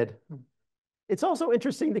 but he did. It's also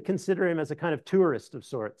interesting to consider him as a kind of tourist of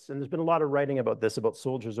sorts, and there's been a lot of writing about this, about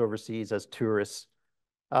soldiers overseas as tourists.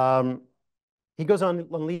 He goes on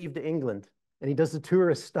leave to England, and he does the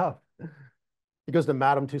tourist stuff. He goes to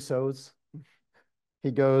Madame Tussauds.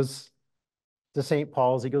 He goes to St.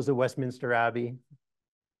 Paul's. He goes to Westminster Abbey.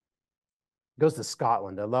 He goes to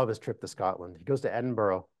Scotland. I love his trip to Scotland. He goes to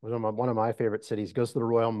Edinburgh, one of my favorite cities. He goes to the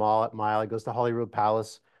Royal Mile. He goes to Holyrood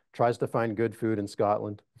Palace, tries to find good food in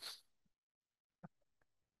Scotland.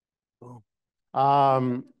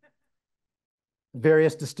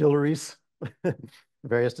 Various distilleries,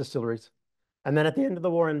 various distilleries. And then at the end of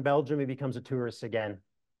the war in Belgium, he becomes a tourist again,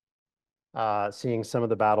 seeing some of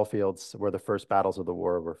the battlefields where the first battles of the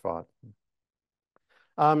war were fought.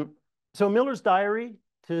 So Miller's diary,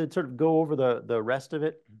 to sort of go over the rest of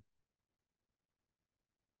it.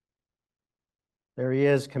 There he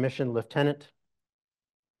is, commissioned lieutenant.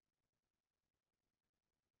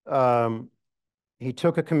 He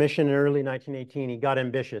took a commission in early 1918. He got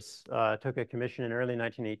ambitious, took a commission in early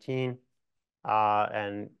 1918,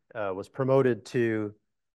 and was promoted to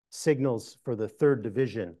signals for the 3rd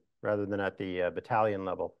Division rather than at the battalion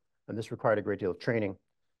level. And this required a great deal of training.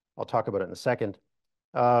 I'll talk about it in a second.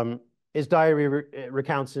 His diary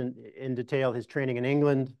recounts in detail his training in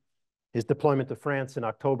England, his deployment to France in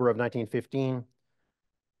October of 1915,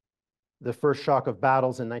 the first shock of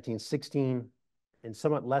battles in 1916, in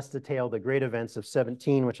somewhat less detail, the great events of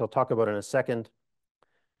 17, which I'll talk about in a second.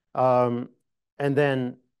 And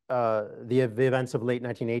then the events of late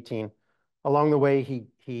 1918. Along the way,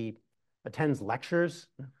 he attends lectures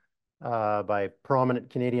by prominent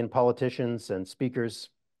Canadian politicians and speakers,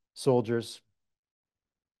 soldiers.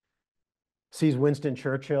 Sees Winston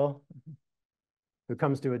Churchill, who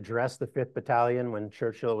comes to address the 5th Battalion when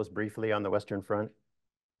Churchill was briefly on the Western Front.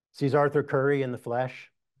 Sees Arthur Currie in the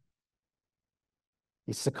flesh.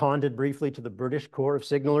 He's seconded briefly to the British Corps of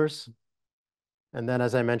Signalers. And then,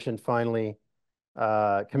 as I mentioned, finally,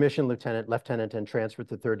 commissioned lieutenant, and transferred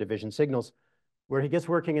to 3rd Division Signals, where he gets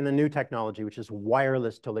working in the new technology, which is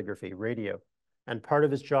wireless telegraphy, radio. And part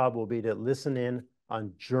of his job will be to listen in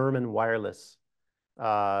on German wireless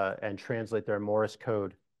and translate their Morse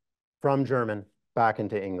code from German back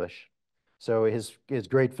into English. So his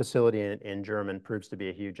great facility in German proves to be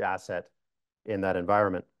a huge asset in that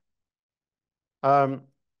environment.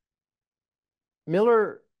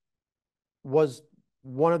 Miller was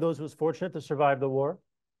one of those who was fortunate to survive the war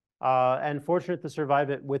and fortunate to survive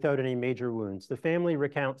it without any major wounds. The family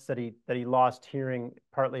recounts that he lost hearing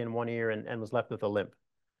partly in one ear and was left with a limp.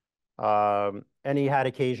 And he had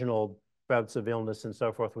occasional bouts of illness and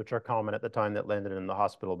so forth, which are common at the time that landed in the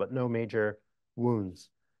hospital, but no major wounds.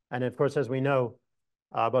 And of course, as we know,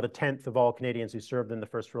 about 1/10 of all Canadians who served in the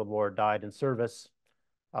First World War died in service.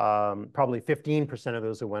 Probably 15% of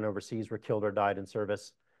those who went overseas were killed or died in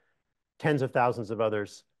service. Tens of thousands of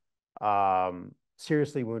others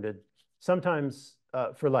seriously wounded, sometimes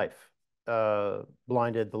for life,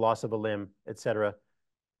 blinded, the loss of a limb, etc.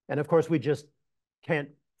 And of course, we just can't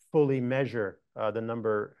fully measure the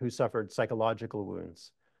number who suffered psychological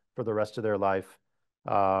wounds for the rest of their life,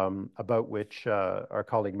 about which our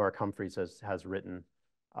colleague Mark Humphreys has written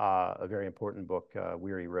a very important book,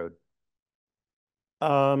 Weary Road.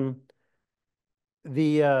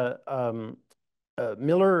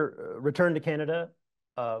 Miller returned to Canada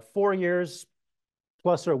 4 years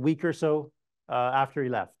plus a week or so after he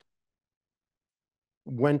left.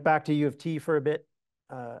 Went back to U of T for a bit.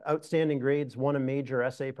 Outstanding grades, won a major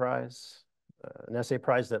essay prize, an essay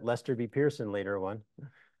prize that Lester B. Pearson later won.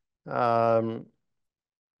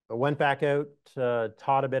 Went back out,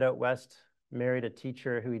 taught a bit out west, married a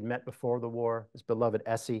teacher who he'd met before the war, his beloved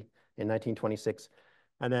Essie, in 1926.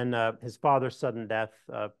 And then his father's sudden death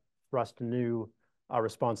thrust new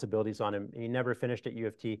responsibilities on him. He never finished at U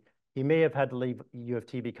of T. He may have had to leave U of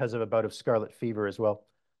T because of a bout of scarlet fever as well.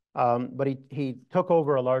 But he took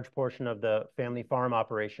over a large portion of the family farm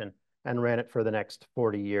operation and ran it for the next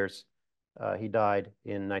 40 years. He died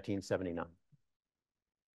in 1979.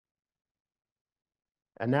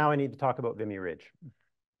 And now I need to talk about Vimy Ridge.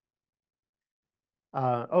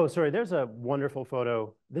 Oh, sorry, there's a wonderful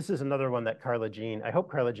photo. This is another one that Carla Jean, I hope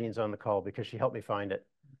Carla Jean's on the call because she helped me find it.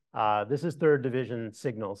 This is 3rd Division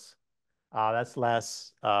Signals. That's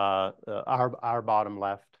Les, our bottom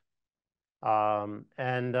left. With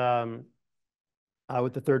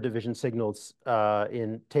the 3rd Division Signals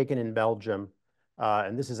taken in Belgium.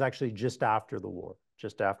 And this is actually just after the war,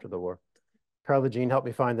 Carla Jean helped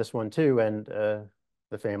me find this one too, and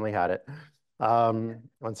the family had it.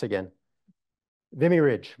 Once again, Vimy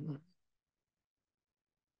Ridge.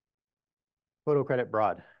 Photo credit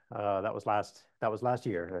Broad. That was last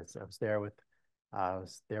year. I was there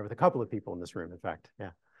with a couple of people in this room, in fact.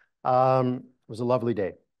 Yeah, it was a lovely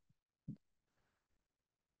day.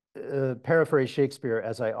 Paraphrase Shakespeare,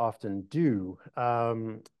 as I often do.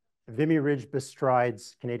 Vimy Ridge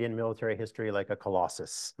bestrides Canadian military history like a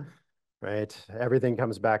colossus, right? Everything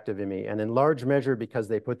comes back to Vimy, and in large measure because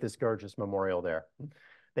they put this gorgeous memorial there.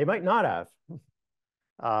 They might not have.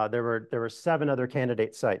 There were 7 other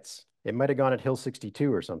candidate sites. It might have gone at Hill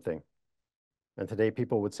 62 or something. And today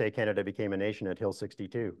people would say Canada became a nation at Hill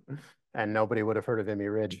 62, and nobody would have heard of Vimy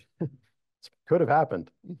Ridge. Could have happened.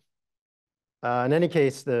 In any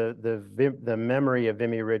case, the memory of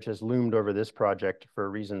Vimy Ridge has loomed over this project for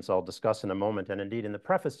reasons I'll discuss in a moment. And indeed, in the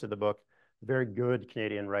preface to the book, a very good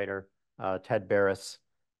Canadian writer, Ted Barris,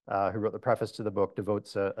 who wrote the preface to the book,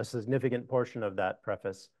 devotes a significant portion of that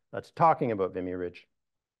preface to talking about Vimy Ridge.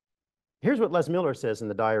 Here's what Les Miller says in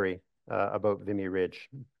the diary about Vimy Ridge,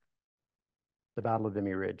 the Battle of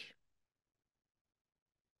Vimy Ridge.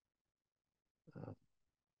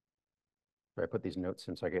 I put these notes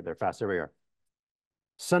in so I get there fast. There we are.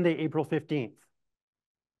 Sunday, April 15th.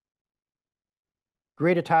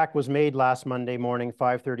 Great attack was made last Monday morning,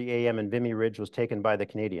 5:30 a.m., and Vimy Ridge was taken by the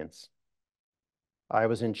Canadians. I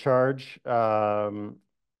was in charge of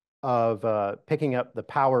picking up the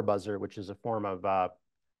power buzzer, which is a form of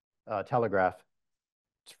telegraph,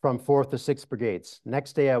 from 4th to 6th Brigades.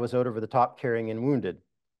 Next day, I was out over the top carrying in wounded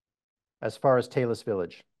as far as Talus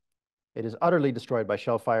Village. It is utterly destroyed by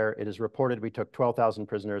shell fire. It is reported we took 12,000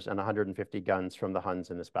 prisoners and 150 guns from the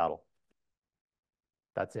Huns in this battle.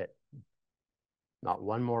 That's it. Not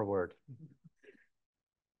one more word.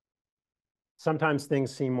 Sometimes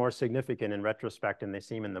things seem more significant in retrospect than they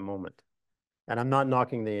seem in the moment. And I'm not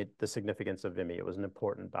knocking the significance of Vimy. It was an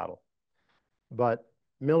important battle. But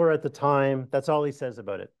Miller at the time, that's all he says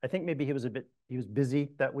about it. I think maybe he was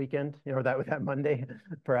busy that weekend, or that Monday,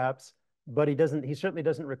 perhaps. But he certainly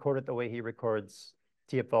doesn't record it the way he records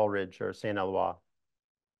Thiepval Ridge or Saint Eloi.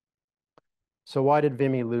 So why did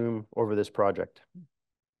Vimy loom over this project?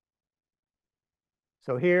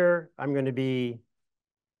 So here, I'm going to be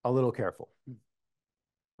a little careful.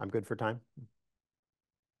 I'm good for time.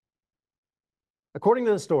 According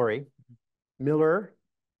to the story, Miller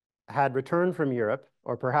had returned from Europe,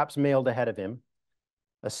 or perhaps mailed ahead of him,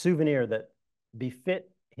 a souvenir that befit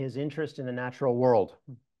his interest in the natural world.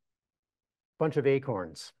 A bunch of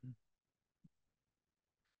acorns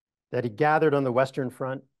that he gathered on the Western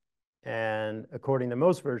Front, and according to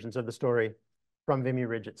most versions of the story, from Vimy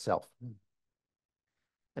Ridge itself.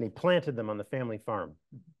 And he planted them on the family farm,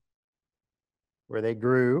 where they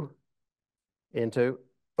grew into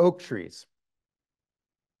oak trees.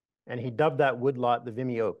 And he dubbed that woodlot the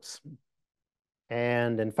Vimy Oaks.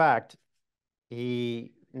 And in fact,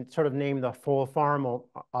 he sort of named the full farm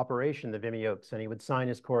operation the Vimy Oaks, and he would sign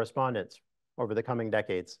his correspondence over the coming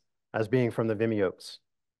decades as being from the Vimy Oaks.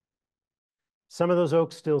 Some of those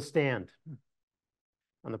oaks still stand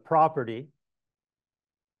on the property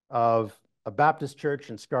of a Baptist church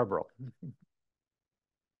in Scarborough.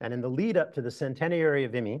 And in the lead up to the centenary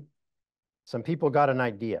of Vimy, some people got an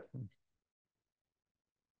idea.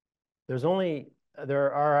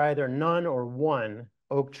 There are either none or one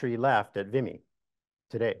oak tree left at Vimy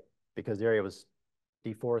today because the area was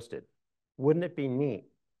deforested. Wouldn't it be neat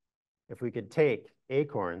if we could take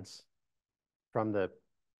acorns from the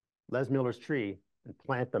Les Miller's tree and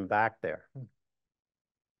plant them back there,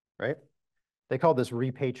 right? They call this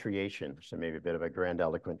repatriation, which is maybe a bit of a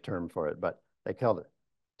grandiloquent term for it, but they called it,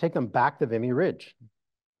 take them back to Vimy Ridge.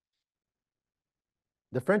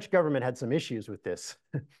 The French government had some issues with this.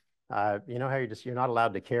 You know how you're not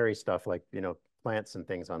allowed to carry stuff like, plants and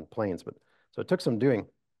things on planes, but so it took some doing.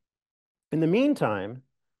 In the meantime,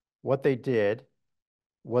 what they did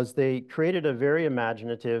was they created a very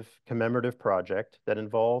imaginative commemorative project that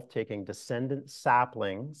involved taking descendant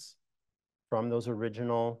saplings from those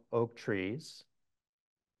original oak trees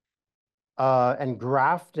and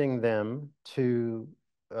grafting them to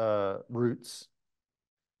roots.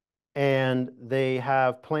 And they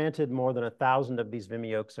have planted more than 1,000 of these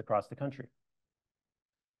Vimy oaks across the country.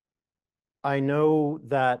 I know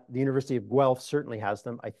that the University of Guelph certainly has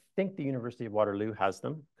them. I think the University of Waterloo has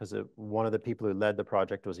them because one of the people who led the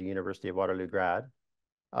project was a University of Waterloo grad.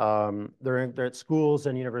 They're at schools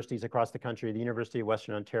and universities across the country. The University of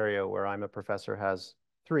Western Ontario, where I'm a professor, has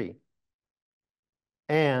 3.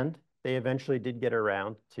 And they eventually did get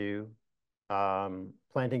around to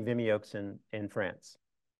planting Vimy oaks in France.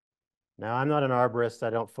 Now, I'm not an arborist. I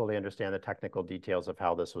don't fully understand the technical details of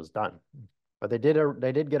how this was done. But they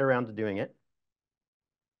did get around to doing it.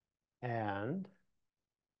 And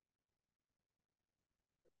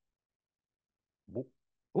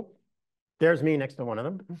there's me next to one of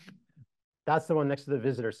them. That's the one next to the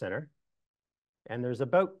visitor center. And there's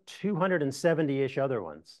about 270-ish other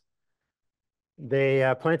ones.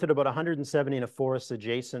 They planted about 170 in a forest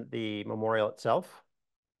adjacent the memorial itself.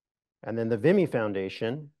 And then the Vimy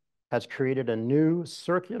Foundation has created a new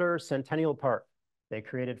circular centennial park. They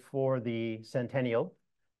created for the centennial,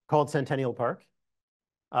 called Centennial Park.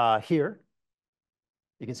 Here,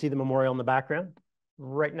 you can see the memorial in the background,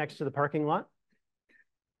 right next to the parking lot.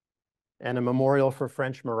 And a memorial for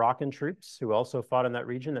French Moroccan troops who also fought in that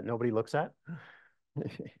region that nobody looks at.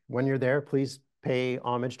 When you're there, please pay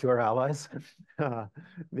homage to our allies. And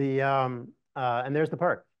there's the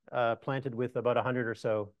park, planted with about 100 or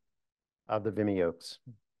so of the Vimy oaks.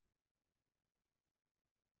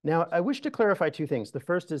 Now, I wish to clarify 2 things. The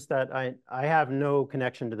first is that I have no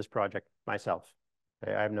connection to this project myself.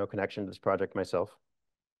 Okay? I have no connection to this project myself.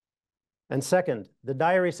 And second, the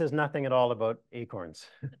diary says nothing at all about acorns.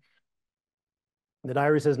 The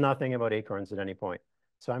diary says nothing about acorns at any point.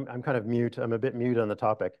 So I'm kind of mute. I'm a bit mute on the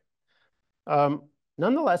topic.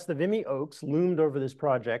 Nonetheless, the Vimy oaks loomed over this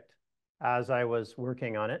project as I was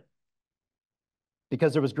working on it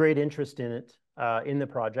because there was great interest in it, in the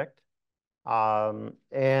project.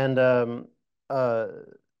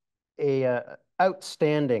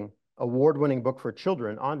 Outstanding award-winning book for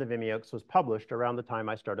children on the Vimy oaks was published around the time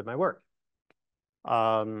I started my work.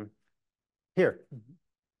 Here,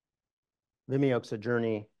 Vimy Oaks, A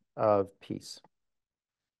Journey of peace.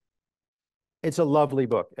 It's a lovely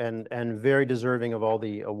book and very deserving of all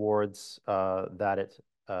the awards that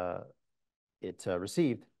it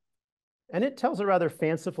received. And it tells a rather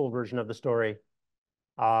fanciful version of the story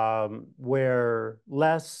where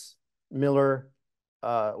Les Miller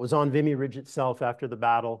was on Vimy Ridge itself after the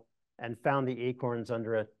battle and found the acorns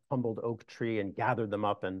under a tumbled oak tree and gathered them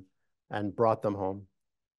up and brought them home.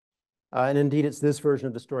 And indeed, it's this version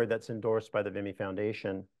of the story that's endorsed by the Vimy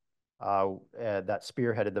Foundation that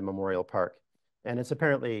spearheaded the Memorial Park. And it's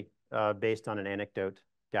apparently based on an anecdote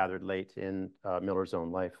gathered late in Miller's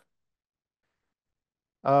own life.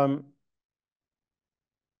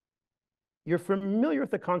 You're familiar with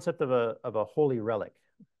the concept of a holy relic.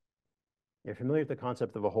 You're familiar with the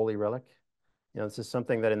concept of a holy relic? You know, this is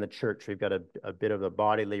something that in the church, we've got a bit of the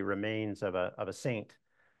bodily remains of a saint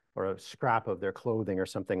or a scrap of their clothing or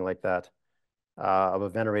something like that, of a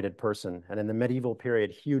venerated person. And in the medieval period,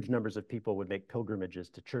 huge numbers of people would make pilgrimages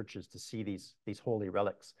to churches to see these holy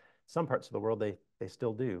relics. Some parts of the world, they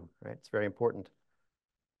still do, right? It's very important.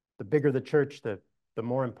 The bigger the church, the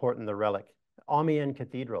more important the relic. Amiens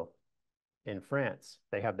Cathedral in France,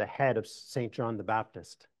 they have the head of St. John the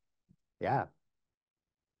Baptist. Yeah.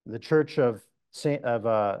 The church of Saint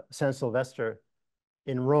Sylvester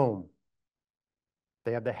in Rome,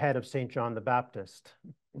 they have the head of St. John the Baptist.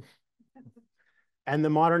 And the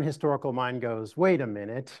modern historical mind goes, wait a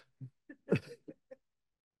minute.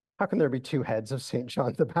 How can there be two heads of St.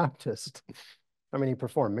 John the Baptist? I mean, he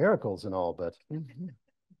performed miracles and all, but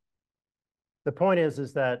the point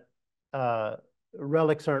is that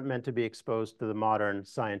relics aren't meant to be exposed to the modern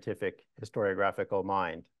scientific historiographical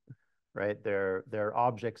mind, right? They're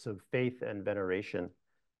objects of faith and veneration.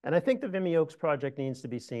 And I think the Vimy Oaks project needs to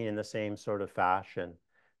be seen in the same sort of fashion.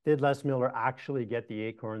 Did Les Miller actually get the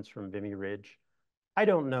acorns from Vimy Ridge? I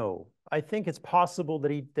don't know. I think it's possible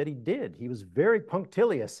that he did. He was very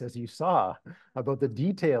punctilious, as you saw, about the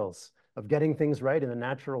details of getting things right in the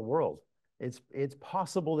natural world. It's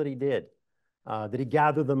possible that he did. Did he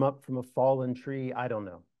gather them up from a fallen tree? I don't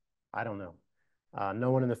know. I don't know. No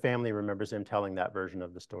one in the family remembers him telling that version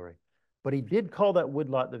of the story. But he did call that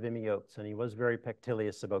woodlot the Vimy Oaks, and he was very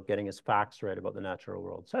punctilious about getting his facts right about the natural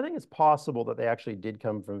world. So I think it's possible that they actually did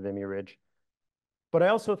come from Vimy Ridge. But I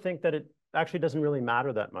also think that it actually doesn't really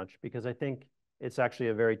matter that much, because I think it's actually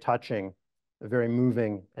a very touching, a very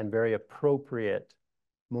moving, and very appropriate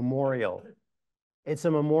memorial. It's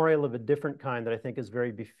a memorial of a different kind that I think is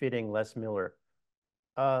very befitting Les Miller.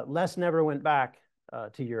 Les never went back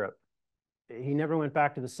to Europe. He never went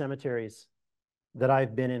back to the cemeteries that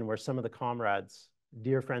I've been in where some of the comrades,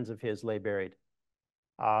 dear friends of his, lay buried.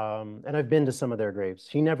 And I've been to some of their graves.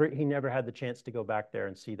 He never had the chance to go back there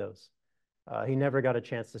and see those. He never got a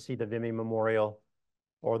chance to see the Vimy Memorial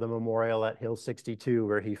or the memorial at Hill 62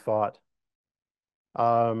 where he fought.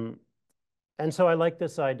 And so I like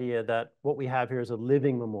this idea that what we have here is a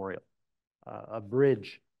living memorial, a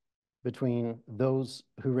bridge between those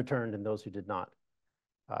who returned and those who did not,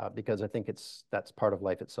 because I think that's part of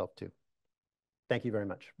life itself too. Thank you very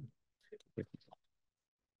much.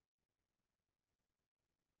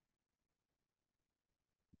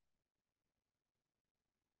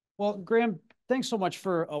 Well, Graham, thanks so much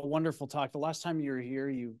for a wonderful talk. The last time you were here,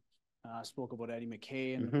 you spoke about Eddie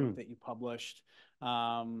McKay and the book that you published.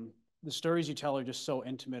 The stories you tell are just so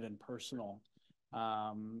intimate and personal.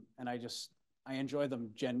 And I enjoy them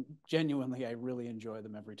genuinely. I really enjoy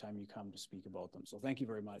them every time you come to speak about them. So thank you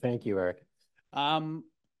very much. Thank you, Eric.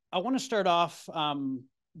 I want to start off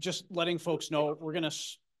just letting folks know we're going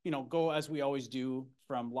to go as we always do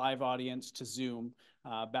from live audience to Zoom,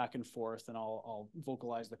 back and forth, and I'll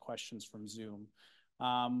vocalize the questions from Zoom. But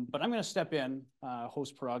I'm going to step in,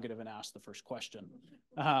 host prerogative, and ask the first question.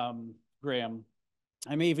 Graham,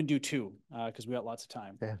 I may even do two because we got lots of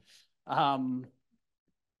time. Yeah.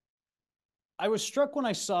 I was struck when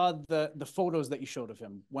I saw the photos that you showed of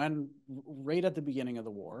him right at the beginning of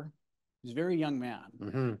the war. He was a very young man.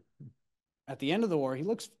 Mm-hmm. At the end of the war, he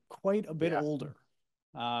looks quite a bit older.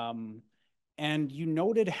 And you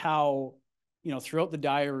noted how, throughout the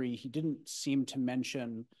diary, he didn't seem to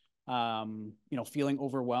mention, feeling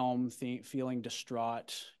overwhelmed, feeling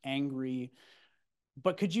distraught, angry.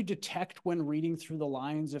 But could you detect when reading through the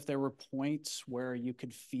lines if there were points where you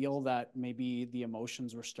could feel that maybe the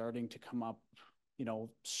emotions were starting to come up,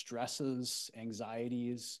 stresses,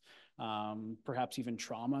 anxieties, perhaps even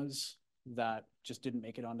traumas that just didn't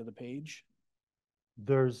make it onto the page?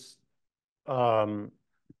 There's one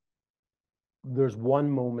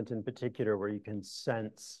moment in particular where you can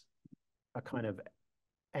sense a kind of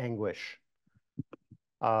anguish.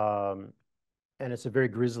 And it's a very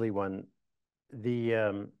grisly one.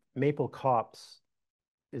 Maple Copse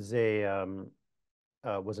is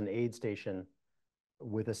was an aid station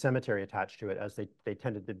with a cemetery attached to it, as they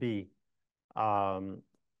tended to be. In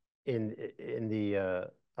the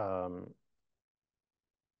I'm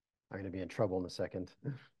going to be in trouble in a second.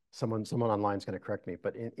 Someone online is going to correct me,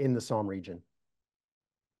 but in the Somme region.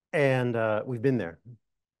 And we've been there.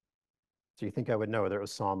 So you think I would know whether it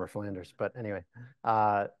was Somme or Flanders, but anyway.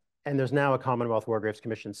 And there's now a Commonwealth War Graves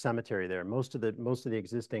Commission cemetery there. Most of the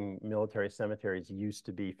existing military cemeteries used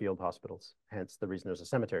to be field hospitals, hence the reason there's a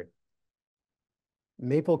cemetery.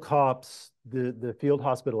 Maple Copse, the field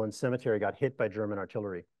hospital and cemetery got hit by German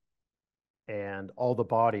artillery, and all the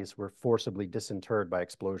bodies were forcibly disinterred by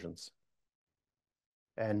explosions.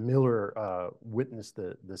 And Miller witnessed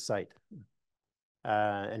the site,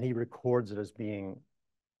 and he records it as being,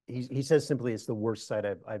 he says simply, it's the worst sight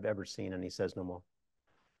I've ever seen, and he says no more.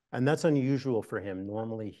 And that's unusual for him.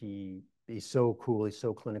 Normally he's so cool, he's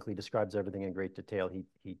so clinically describes everything in great detail.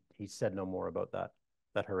 He said no more about that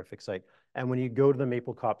horrific sight. And when you go to the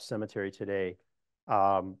Maple Copse Cemetery today,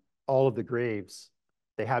 all of the graves,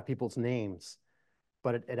 they have people's names,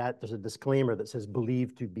 but there's a disclaimer that says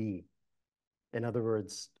believed to be. In other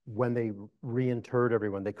words, when they reinterred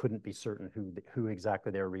everyone, they couldn't be certain who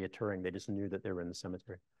exactly they were reinterring. They just knew that they were in the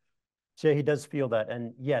cemetery. So he does feel that.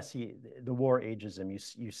 And yes, the war ages him.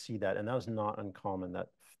 You see that. And that was not uncommon, that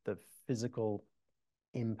the physical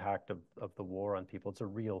impact of the war on people. It's a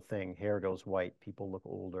real thing. Hair goes white. People look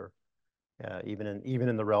older. Even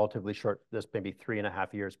in the relatively short, there's maybe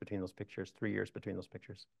 3.5 years between those pictures, 3 years between those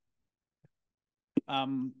pictures.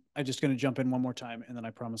 I'm just going to jump in one more time, and then I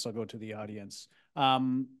promise I'll go to the audience.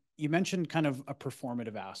 You mentioned kind of a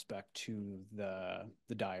performative aspect to the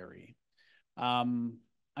diary. I'm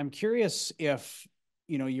curious if,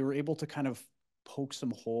 you were able to kind of poke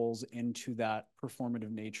some holes into that performative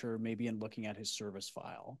nature, maybe in looking at his service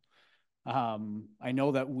file. I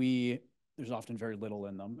know that there's often very little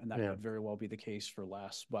in them, and that could very well be the case for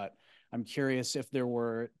less, but I'm curious if there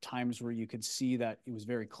were times where you could see that it was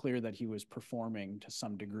very clear that he was performing to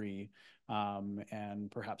some degree, and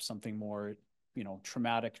perhaps something more,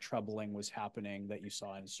 traumatic, troubling was happening that you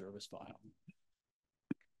saw in his service file.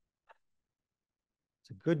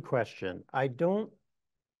 It's a good question. I don't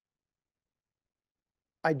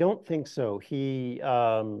think so. He's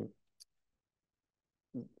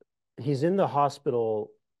in the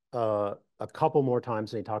hospital a couple more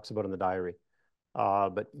times than he talks about in the diary,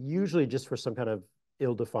 but usually just for some kind of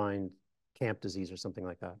ill-defined camp disease or something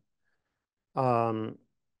like that.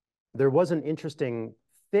 There was an interesting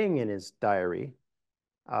thing in his diary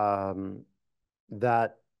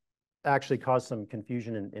that actually caused some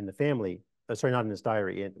confusion in the family. Sorry, not in his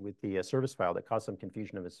diary, with the service file, that caused some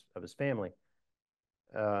confusion of his family.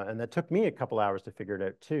 And that took me a couple hours to figure it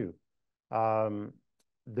out too.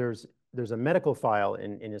 There's a medical file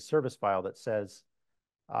in his service file that says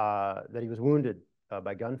that he was wounded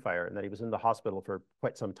by gunfire and that he was in the hospital for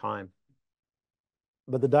quite some time.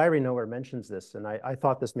 But the diary nowhere mentions this, and I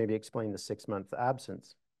thought this maybe explained the 6-month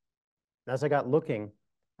absence. As I got looking,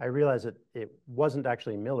 I realized that it wasn't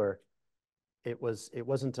actually Miller. It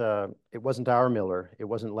wasn't our Miller. It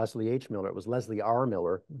wasn't Leslie H. Miller. It was Leslie R.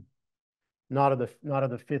 Miller, not of the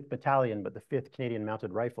 5th Battalion, but the 5th Canadian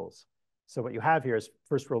Mounted Rifles. So what you have here is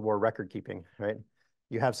First World War record keeping, right?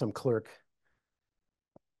 You have some clerk,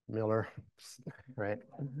 Miller, right?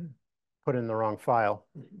 Put in the wrong file.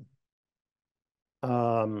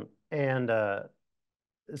 So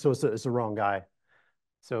it's the wrong guy.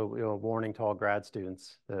 So, warning to all grad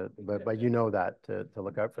students, but that to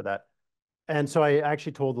look out for that. And so I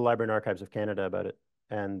actually told the Library and Archives of Canada about it,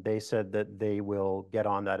 and they said that they will get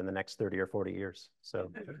on that in the next 30 or 40 years.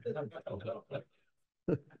 So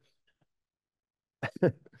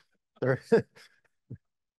they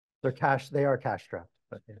are cash strapped.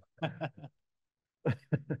 But yeah.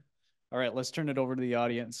 All right, let's turn it over to the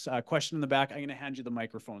audience. Question in the back. I'm going to hand you the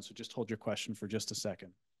microphone, so just hold your question for just a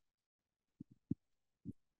second.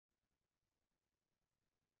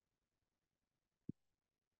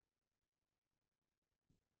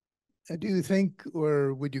 Do you think,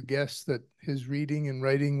 or would you guess, that his reading and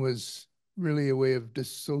writing was really a way of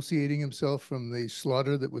dissociating himself from the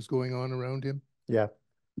slaughter that was going on around him? Yeah,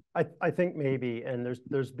 I think maybe, and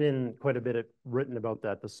there's been quite a bit written about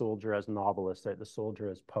that. The soldier as novelist, the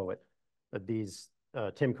soldier as poet. That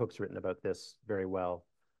Tim Cook's written about this very well.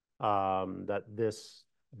 That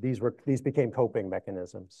these became coping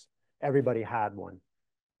mechanisms. Everybody had one.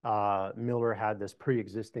 Miller had this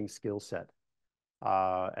pre-existing skill set.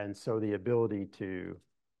 And so the ability to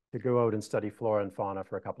go out and study flora and fauna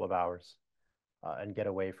for a couple of hours and get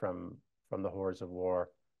away from the horrors of war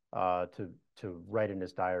to write in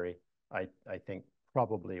his diary, I think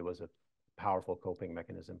probably was a powerful coping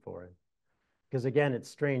mechanism for him. Because again, it's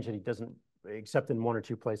strange that he doesn't, except in one or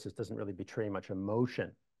two places, doesn't really betray much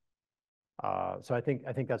emotion. So I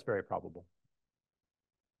think that's very probable.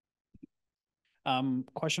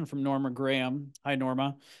 Question from Norma Graham. Hi,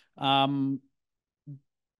 Norma.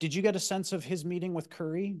 Did you get a sense of his meeting with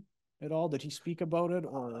Curry at all? Did he speak about it?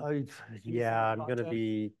 Or yeah, I'm going to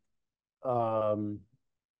be, can't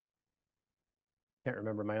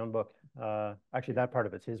remember my own book. Actually, that part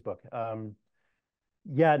of it's his book.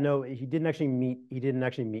 Yeah, no, he didn't actually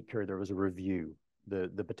meet Curry. There was a review.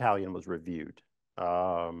 The battalion was reviewed.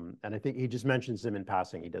 And I think he just mentions him in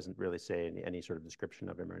passing. He doesn't really say any sort of description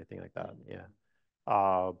of him or anything like that. Yeah.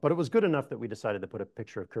 But it was good enough that we decided to put a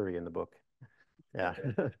picture of Curry in the book. Yeah.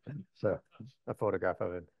 So a photograph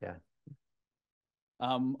of it. Yeah.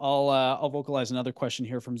 I'll vocalize another question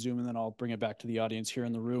here from Zoom, and then I'll bring it back to the audience here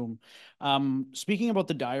in the room. Speaking about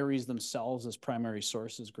the diaries themselves as primary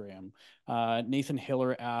sources, Graham, Nathan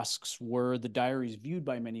Hiller asks, were the diaries viewed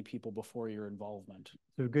by many people before your involvement?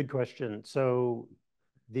 So good question. So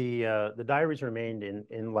the diaries remained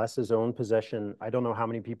in Les's own possession. I don't know how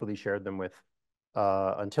many people he shared them with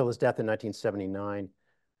until his death in 1979.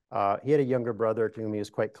 He had a younger brother to whom he was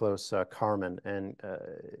quite close, Carmen, and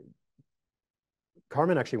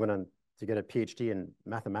Carmen actually went on to get a PhD in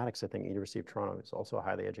mathematics, I think, University of Toronto. He's also a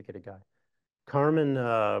highly educated guy. Carmen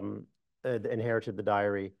inherited the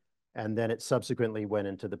diary, and then it subsequently went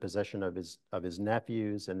into the possession of his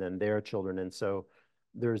nephews and then their children. And so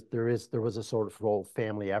there was a sort of whole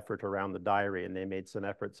family effort around the diary, and they made some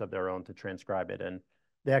efforts of their own to transcribe it. And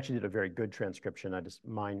they actually did a very good transcription.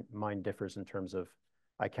 Mine differs in terms of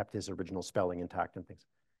I kept his original spelling intact and things.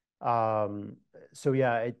 So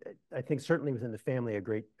yeah, I think certainly within the family, a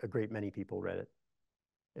great many people read it.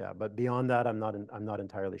 Yeah, but beyond that, I'm not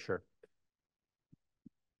entirely sure.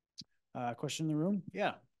 Question in the room?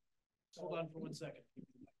 Yeah. Hold on for 1 second.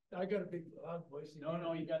 I got a big loud voice.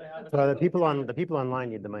 No, you got to have it. So the people online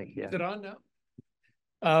need the mic. Yeah. Is it on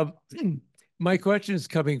now? My question is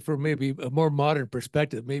coming from maybe a more modern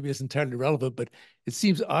perspective. Maybe it's entirely relevant, but it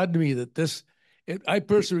seems odd to me that I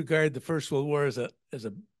personally regard the First World War as a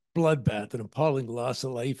bloodbath, an appalling loss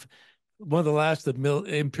of life, one of the last of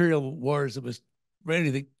imperial wars that was ready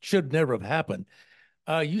that should never have happened.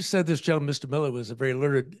 You said this gentleman, Mr. Miller, was a very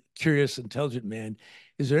learned, curious, intelligent man.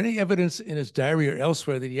 Is there any evidence in his diary or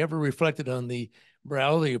elsewhere that he ever reflected on the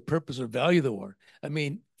morality or purpose or value of the war? I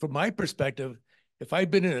mean, from my perspective, if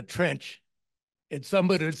I'd been in a trench and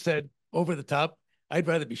somebody had said over the top, I'd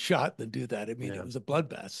rather be shot than do that. I mean, It was a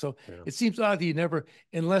bloodbath. So it seems odd that you never,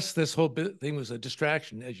 unless this whole thing was a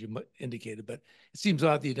distraction, as you indicated, but it seems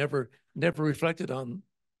odd that you never reflected on.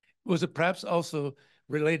 Was it perhaps also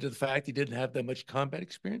related to the fact he didn't have that much combat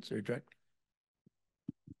experience or direct?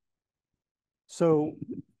 So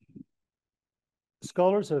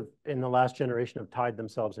scholars in the last generation have tied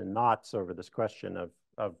themselves in knots over this question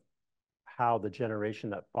of how the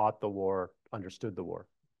generation that fought the war understood the war.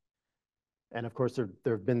 And of course,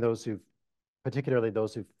 there have been particularly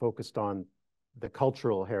those who've focused on the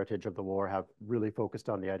cultural heritage of the war, have really focused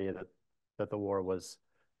on the idea that the war was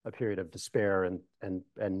a period of despair and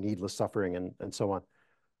needless suffering and so on.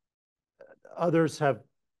 Others have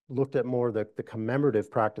looked at more the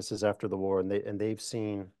commemorative practices after the war, and they've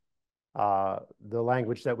seen the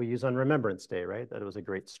language that we use on Remembrance Day, right? That it was a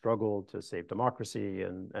great struggle to save democracy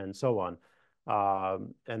and so on.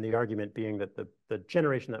 And the argument being that the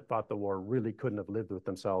generation that fought the war really couldn't have lived with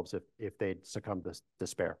themselves if they'd succumbed to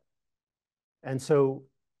despair. And so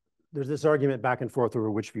there's this argument back and forth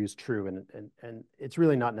over which view is true, and it's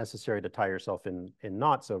really not necessary to tie yourself in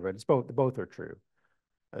knots over it. It's both are true.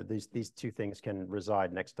 These two things can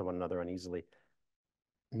reside next to one another uneasily.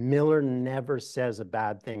 Miller never says a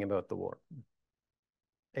bad thing about the war.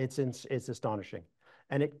 It's astonishing.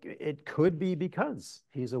 And it could be because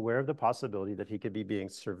he's aware of the possibility that he could be being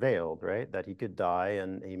surveilled, right? That he could die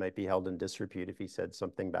and he might be held in disrepute if he said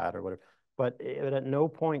something bad or whatever. But at no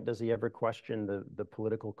point does he ever question the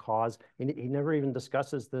political cause. He never even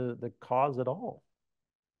discusses the cause at all.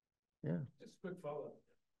 Yeah. Just a quick follow-up.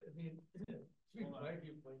 I mean, my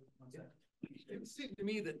viewpoint, it seemed to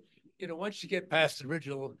me that, once you get past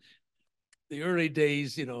the early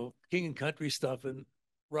days, king and country stuff and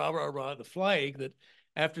rah, rah, rah, the flag, that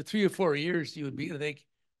after 3 or 4 years, you would be to think,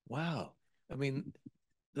 wow, I mean,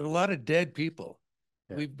 there are a lot of dead people.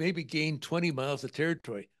 Yeah. We've maybe gained 20 miles of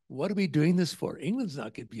territory. What are we doing this for? England's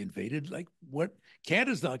not going to be invaded. Like, what?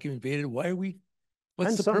 Canada's not going to be invaded. Why are we?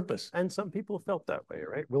 What's the purpose? And some people felt that way,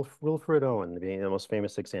 right? Wilfred Owen being the most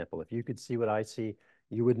famous example. If you could see what I see,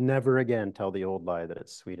 You would never again tell the old lie that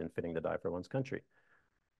it's sweet and fitting to die for one's country.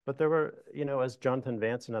 But there were, as Jonathan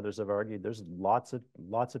Vance and others have argued, there's lots of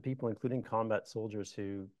people, including combat soldiers,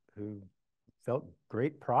 who felt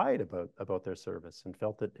great pride about their service and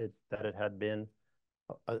felt that it had been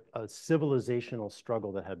a civilizational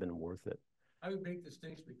struggle that had been worth it. I would make the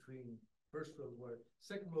distinction between First World War.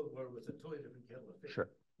 Second World War was a totally different kettle of fish. Sure.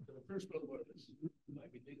 So the First World War was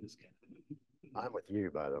might be this kind. I'm with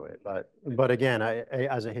you, by the way. But again, I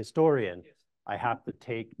as a historian, Yes. I have to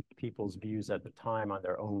take people's views at the time on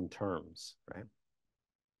their own terms, right?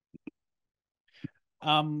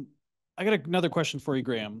 I got another question for you,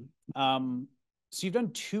 Graham. So you've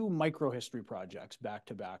done 2 microhistory projects back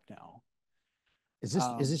to back now. Is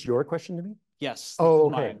this your question to me? Yes. Oh,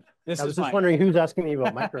 this is okay. mine. This I was is just mine. wondering who's asking me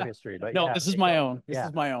about microhistory, but No, yeah, this is my own. This Yeah.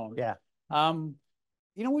 is my own. Yeah.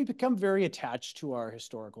 We become very attached to our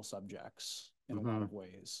historical subjects in a lot of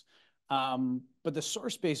ways. But the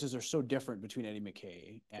source bases are so different between Eddie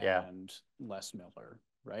MacKay and Les Miller,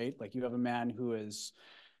 right? Like you have a man who is,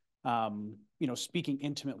 speaking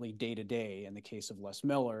intimately day to day in the case of Les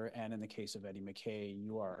Miller, and in the case of Eddie MacKay,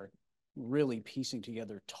 you are really piecing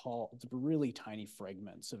together really tiny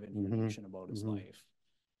fragments of information about his life.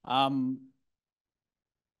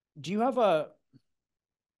 Do you have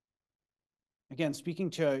again, speaking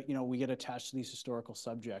to, we get attached to these historical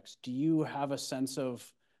subjects, do you have a sense of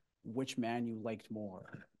which man you liked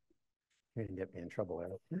more? You're gonna get me in trouble,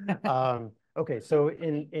 Eric. Okay, so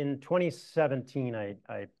in 2017,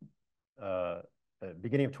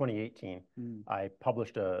 beginning of 2018, I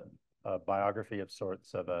published a biography of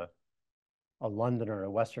sorts of a Londoner,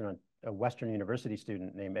 a Western University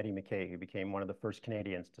student named Eddie MacKay, who became one of the first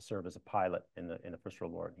Canadians to serve as a pilot in the First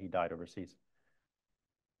World War. He died overseas.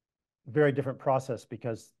 Very different process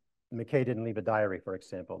because MacKay didn't leave a diary, for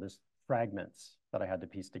example. There's fragments that I had to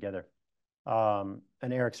piece together. And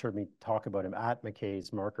Eric's heard me talk about him at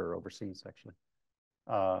MacKay's marker overseas, actually.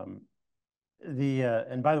 And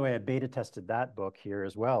by the way, I beta tested that book here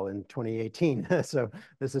as well in 2018. So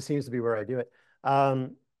this seems to be where I do it. Who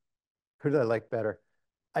did I like better?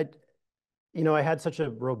 I had such a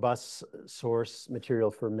robust source material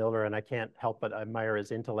for Miller, and I can't help but admire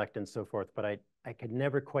his intellect and so forth, but I could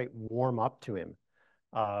never quite warm up to him.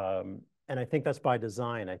 And I think that's by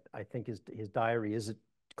design. I think his diary is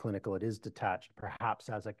clinical. It is detached, perhaps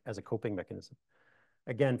as a coping mechanism.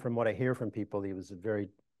 Again, from what I hear from people, he was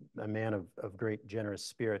a man of great generous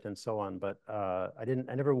spirit and so on. But I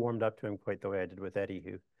never warmed up to him quite the way I did with Eddie,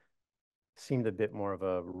 who seemed a bit more of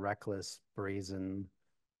a reckless, brazen,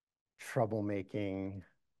 troublemaking,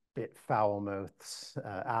 bit foul-mouthed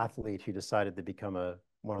athlete who decided to become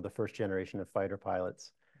one of the first generation of fighter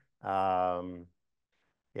pilots.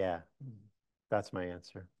 Yeah, that's my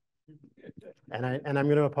answer. And I'm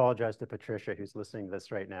going to apologize to Patricia, who's listening to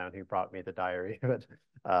this right now and who brought me the diary. But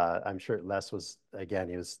I'm sure Les was, again,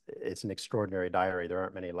 it's an extraordinary diary. There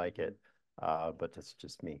aren't many like it. But it's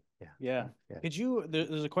just me. Yeah.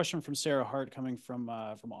 There's a question from Sarah Hart coming from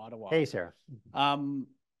Ottawa. Hey, Sarah.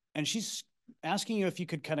 And she's asking you if you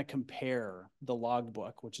could kind of compare the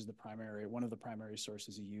logbook, which is one of the primary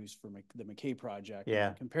sources you use for the MacKay project.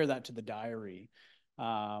 Yeah. Compare that to the diary.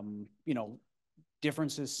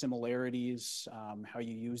 Differences, similarities, how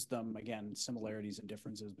you use them. Again, similarities and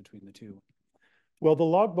differences between the two. Well, the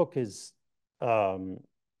logbook is,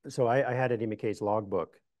 so I had Eddie MacKay's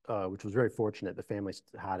logbook, which was very fortunate. The family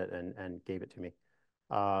had it and gave it to me.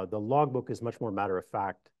 The logbook is much more matter of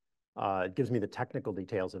fact. It gives me the technical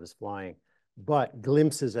details of his flying, but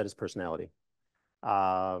glimpses at his personality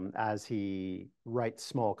as he writes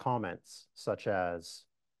small comments such as,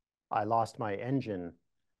 I lost my engine.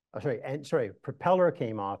 Propeller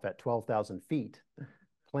came off at 12,000 feet.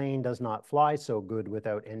 Plane does not fly so good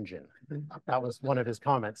without engine. That was one of his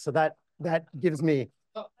comments. So that gives me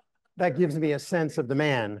a sense of the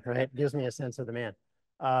man, right? Gives me a sense of the man.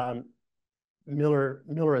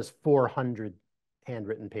 Miller has 400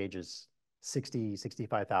 handwritten pages,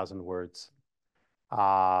 65,000 words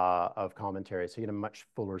of commentary. So you get a much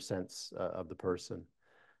fuller sense of the person.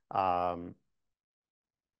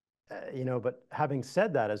 But having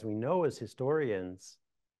said that, as we know as historians,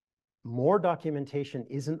 more documentation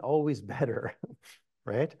isn't always better,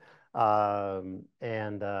 right? There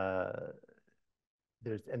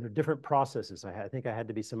are different processes. I think I had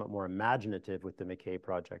to be somewhat more imaginative with the MacKay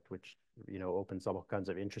project, which opens up all kinds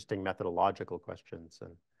of interesting methodological questions.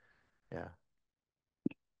 And yeah.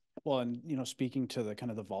 Well, and speaking to the kind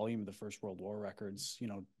of the volume of the First World War records,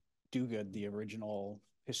 Duguid, the original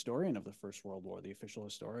historian of the First World War, the official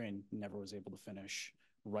historian, never was able to finish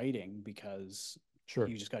writing because Sure.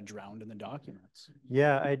 He just got drowned in the documents.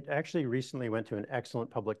 Yeah, I actually recently went to an excellent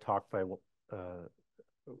public talk by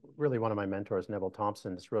really one of my mentors, Neville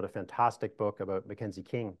Thompson. Just wrote a fantastic book about Mackenzie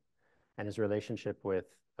King and his relationship with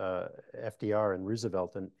FDR and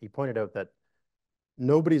Roosevelt. And he pointed out that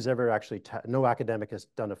nobody's ever actually, no academic has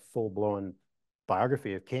done a full-blown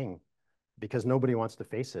biography of King because nobody wants to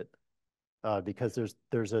face it. Because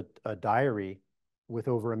there's a diary with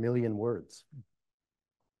over 1 million words.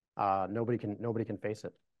 Nobody can face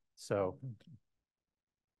it. So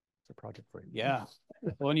it's a project for you. Yeah.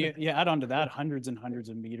 Well, and you add on to that hundreds and hundreds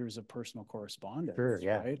of meters of personal correspondence. Sure,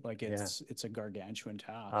 yeah. Right? Like it's a gargantuan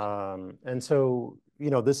task. And so,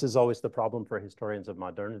 you know, this is always the problem for historians of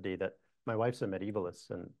modernity, that my wife's a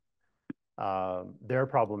medievalist, and their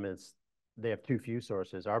problem is they have too few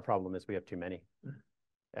sources. Our problem is we have too many.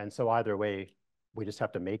 And so either way, we just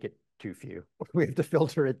have to make it too few. We have to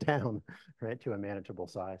filter it down, right, to a manageable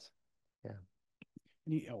size. Yeah.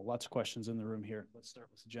 Lots of questions in the room here. Let's start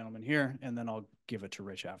with the gentleman here, and then I'll give it to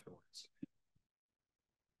Rich afterwards.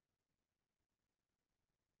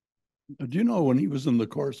 Do you know when he was in the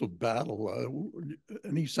course of battle,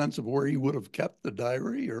 any sense of where he would have kept the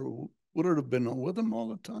diary, or would it have been with him all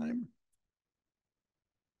the time?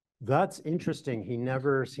 That's interesting. He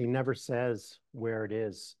never says where it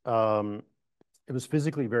is. It was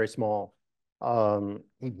physically very small.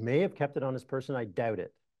 He may have kept it on his person. I doubt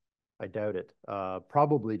it.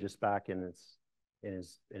 Probably just back in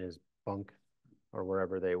his bunk or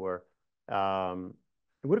wherever they were.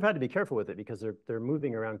 He would have had to be careful with it because they're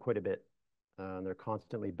moving around quite a bit. They're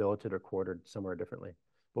constantly billeted or quartered somewhere differently.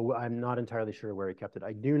 But I'm not entirely sure where he kept it.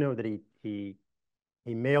 I do know that he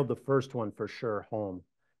mailed the first one for sure home,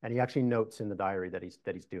 and he actually notes in the diary that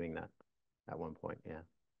he's doing that at one point. Yeah.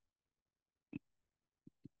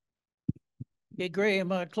 Okay,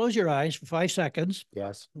 Graham, close your eyes for 5 seconds.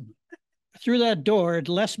 Yes. Through that door,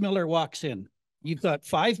 Les Miller walks in. You've got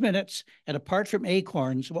 5 minutes, and apart from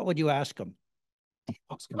acorns, what would you ask him?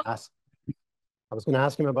 I was going to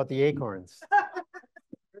ask him about the acorns.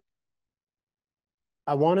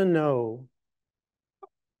 I want to know,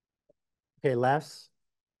 okay, Les,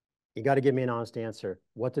 you got to give me an honest answer.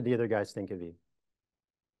 What did the other guys think of you?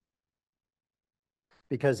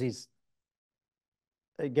 Because he's,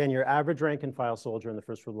 again, your average rank and file soldier in the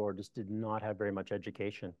First World War just did not have very much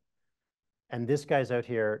education. And this guy's out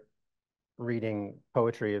here reading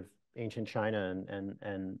poetry of ancient China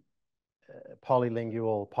and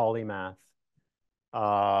polylingual polymath,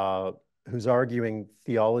 who's arguing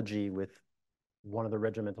theology with one of the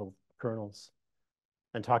regimental colonels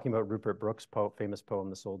and talking about Rupert Brooke's famous poem,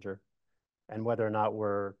 The Soldier, and whether or not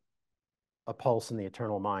we're a pulse in the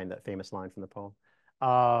eternal mind, that famous line from the poem.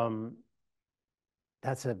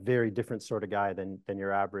 That's a very different sort of guy than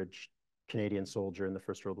your average Canadian soldier in the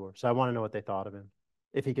First World War. So I want to know what they thought of him,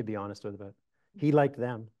 if he could be honest with it. He liked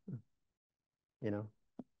them, you know?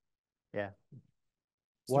 Yeah.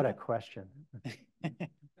 What a question.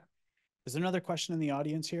 Is there another question in the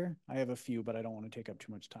audience here? I have a few, but I don't want to take up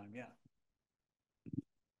too much time. Yeah.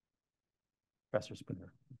 Professor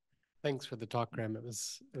Spooner. Thanks for the talk, Graham. It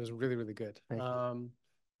was really, really good. Thank you.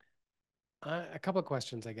 A couple of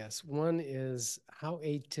questions, I guess. One is, how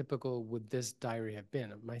atypical would this diary have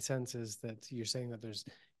been? My sense is that you're saying that there's,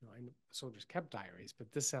 I know soldiers kept diaries,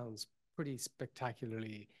 but this sounds pretty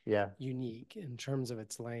spectacularly unique in terms of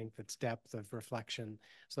its length, its depth of reflection.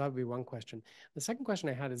 So that would be one question. The second question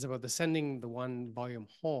I had is about the sending the one volume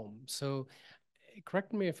home. So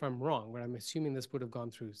correct me if I'm wrong, but I'm assuming this would have gone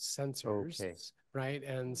through censors, right?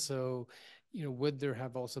 And so, would there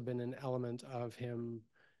have also been an element of him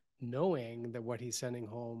knowing that what he's sending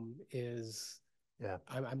home is,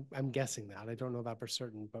 I'm guessing that. I don't know that for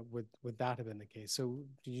certain, but would that have been the case? So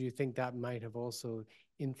do you think that might have also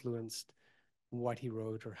influenced what he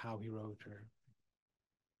wrote or how he wrote?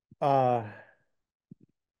 Or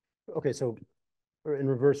Okay, so in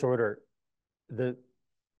reverse order, the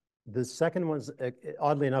second one's,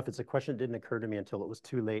 oddly enough, it's a question that didn't occur to me until it was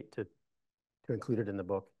too late to include it in the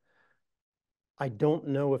book. I don't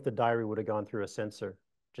know if the diary would have gone through a censor,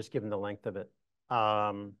 just given the length of it.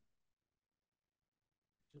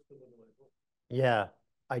 Yeah,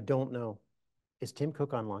 I don't know. Is Tim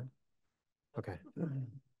Cook online? Okay.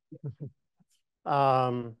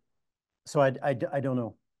 So I don't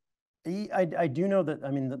know. I do know that,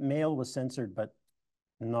 I mean, the mail was censored, but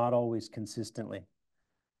not always consistently.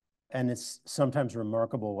 And it's sometimes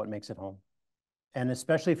remarkable what makes it home. And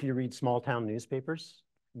especially if you read small town newspapers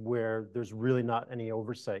where there's really not any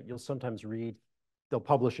oversight, you'll sometimes read, they'll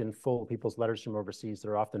publish in full people's letters from overseas that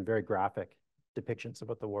are often very graphic depictions of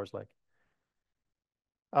what the war's like.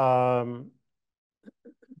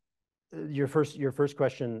 your first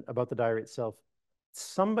question about the diary itself,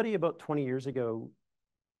 somebody about 20 years ago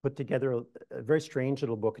put together a very strange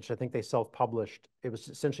little book, which I think they self-published. It was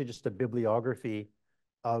essentially just a bibliography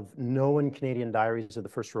of known Canadian diaries of the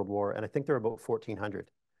First World War, and I think there were about 1,400.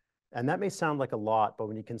 And that may sound like a lot, but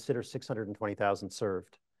when you consider 620,000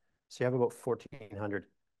 served, so you have about 1,400.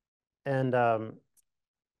 And a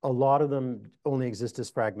lot of them only exist as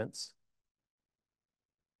fragments.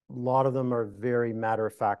 A lot of them are very matter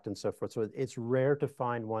of fact and so forth. So it's rare to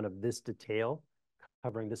find one of this detail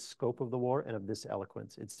covering this scope of the war and of this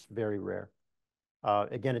eloquence. It's very rare.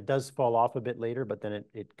 Again, it does fall off a bit later, but then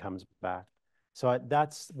it comes back. So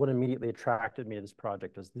that's what immediately attracted me to this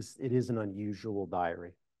project, is it is an unusual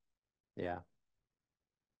diary. Yeah.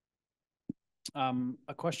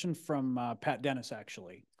 A question from Pat Dennis,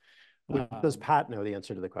 actually. Does Pat know the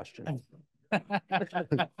answer to the question?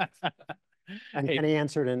 And Hey. can he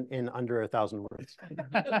answer it in under 1,000 words?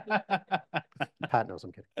 Pat knows,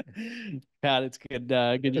 I'm kidding. Pat, it's good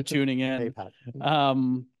you're tuning in. Hey, Pat.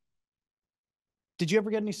 Did you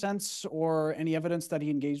ever get any sense or any evidence that he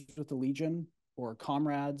engaged with the Legion or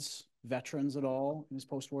comrades, veterans at all in his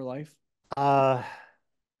post-war life? I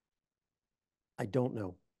don't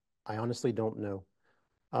know. I honestly don't know.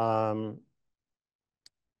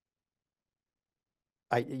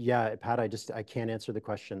 Yeah, Pat, I can't answer the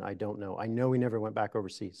question. I don't know. I know he never went back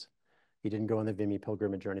overseas. He didn't go on the Vimy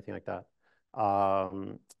pilgrimage or anything like that.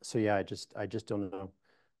 So yeah, I just don't know.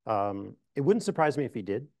 It wouldn't surprise me if he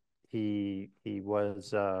did. He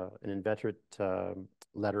was an inveterate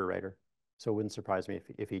letter writer, so it wouldn't surprise me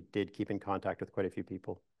if he did keep in contact with quite a few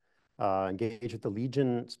people. Engage with the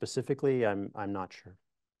Legion specifically, I'm not sure.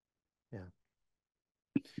 Yeah.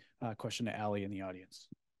 Question to Ali in the audience.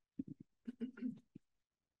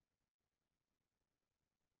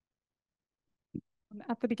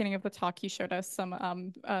 At the beginning of the talk, you showed us some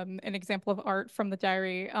an example of art from the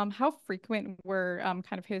diary. How frequent were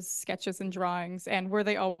kind of his sketches and drawings, and were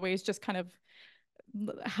they always just kind of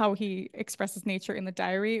how he expresses nature in the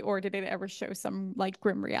diary, or did it ever show some like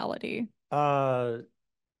grim reality? There's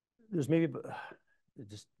maybe,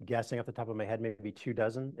 just guessing off the top of my head, maybe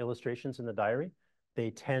 24 illustrations in the diary.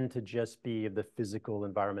 They tend to just be of the physical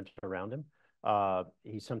environment around him.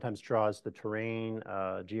 He sometimes draws the terrain,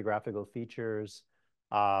 geographical features,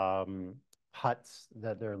 huts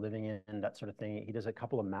that they're living in, that sort of thing. He does a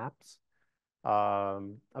couple of maps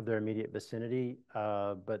of their immediate vicinity,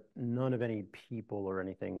 but none of any people or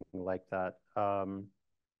anything like that.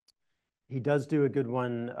 He does do a good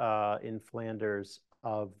one in Flanders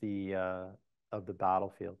of the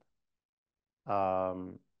battlefield.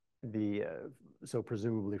 So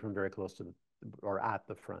presumably from very close to or at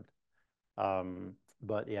the front.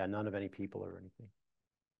 But yeah, none of any people or anything.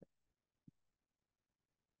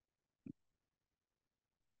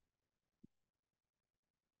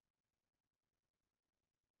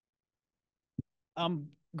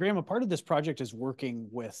 Graham, a part of this project is working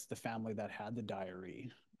with the family that had the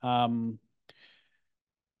diary. Could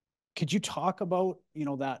you talk about,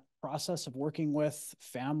 that process of working with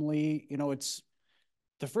family? It's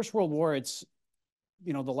the First World War. It's,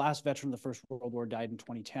 the last veteran of the First World War died in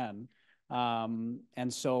 2010.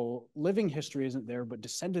 And so living history isn't there, but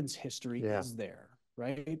descendants history is there,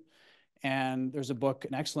 right? And there's an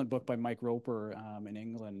excellent book by Mike Roper in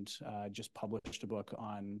England, just published a book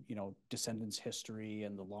on, descendants history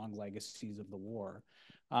and the long legacies of the war.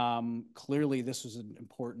 Clearly, this was an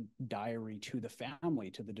important diary to the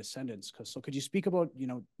family, to the descendants. So could you speak about,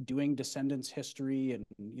 doing descendants history and,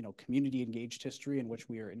 community engaged history, in which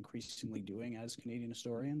we are increasingly doing as Canadian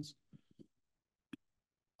historians?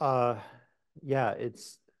 Yeah,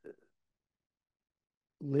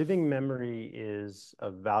 living memory is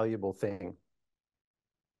a valuable thing,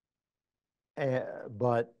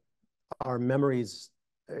 but our memories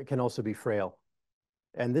can also be frail.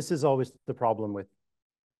 And this is always the problem with,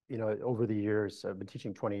 over the years, I've been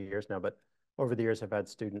teaching 20 years now, but over the years, I've had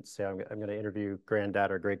students say, I'm going to interview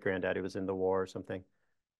granddad or great-granddad who was in the war or something.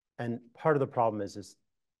 And part of the problem is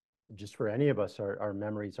just for any of us, our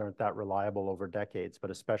memories aren't that reliable over decades,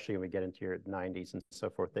 but especially when we get into your 90s and so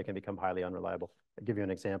forth, they can become highly unreliable. I'll give you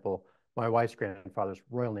an example. My wife's grandfather's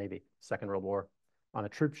Royal Navy, Second World War, on a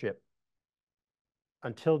troop ship.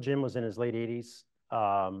 Until Jim was in his late 80s,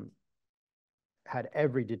 had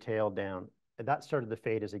every detail down. And that started to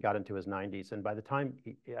fade as he got into his 90s. And by the time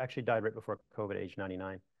he actually died right before COVID, age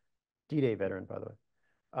 99, D-Day veteran, by the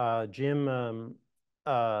way. Jim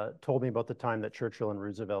told me about the time that Churchill and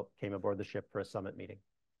Roosevelt came aboard the ship for a summit meeting.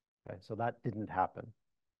 Okay, so that didn't happen.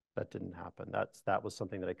 That didn't happen. That was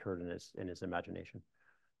something that occurred in his imagination.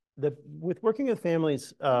 With working with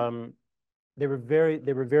families, they were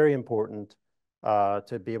very important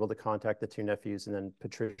to be able to contact the two nephews, and then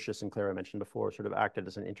Patricia Sinclair, I mentioned before, sort of acted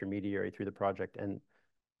as an intermediary through the project. And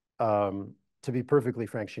to be perfectly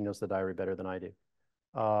frank, she knows the diary better than I do.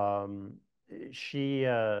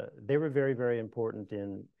 They were very important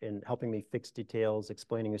in helping me fix details,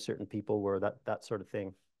 explaining who certain people were, that sort of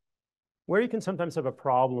thing. Where you can sometimes have a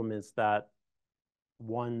problem is that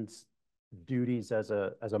one's duties as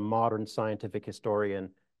a modern scientific historian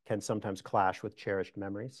can sometimes clash with cherished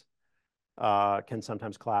memories, can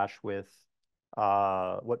sometimes clash with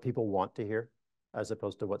what people want to hear as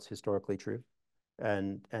opposed to what's historically true.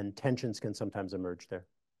 And tensions can sometimes emerge there.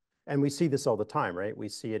 And we see this all the time, right? We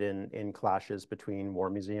see it in clashes between war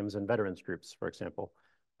museums and veterans groups, for example,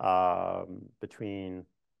 between,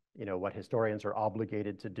 you know, what historians are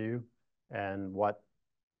obligated to do and what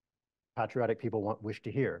patriotic people wish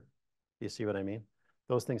to hear. You see what I mean?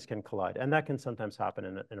 Those things can collide. And that can sometimes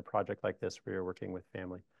happen in a project like this where you're working with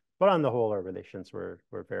family. But on the whole, our relations were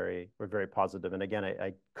very positive. And again,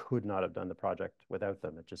 I could not have done the project without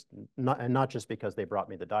them. It just not just because they brought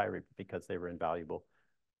me the diary, but because they were invaluable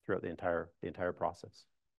throughout the entire process.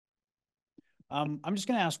 I'm just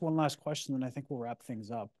going to ask one last question, and I think we'll wrap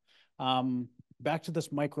things up. Back to this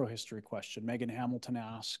microhistory question Megan Hamilton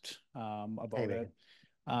asked about it.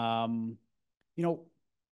 You know,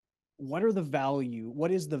 what is the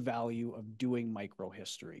value of doing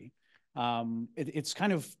microhistory? It's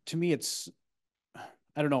kind of, to me, it's,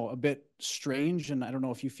 I don't know, a bit strange, and I don't know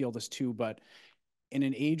if you feel this too, but in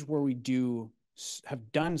an age where we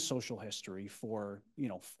have done social history for, you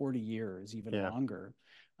know, 40 years, even longer,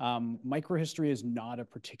 microhistory is not a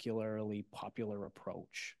particularly popular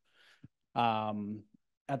approach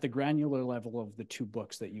at the granular level of the two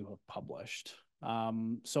books that you have published.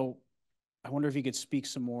 So I wonder if you could speak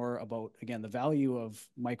some more about, again, the value of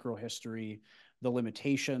microhistory, the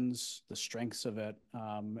limitations, the strengths of it,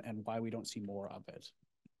 and why we don't see more of it.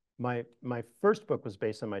 My first book was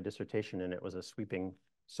based on my dissertation, and it was a sweeping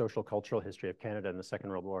social cultural history of Canada in the Second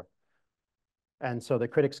World War. And so the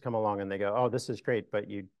critics come along and they go, oh, this is great, but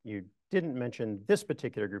you didn't mention this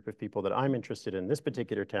particular group of people that I'm interested in, this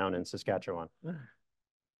particular town in Saskatchewan.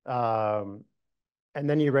 And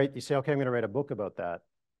then you say, okay, I'm going to write a book about that.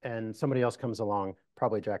 And somebody else comes along,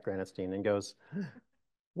 probably Jack Granatstein, and goes,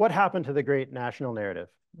 what happened to the great national narrative?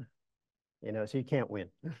 You know, so you can't win.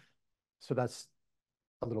 So that's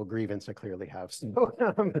a little grievance I clearly have. So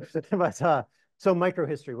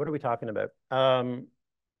microhistory, what are we talking about?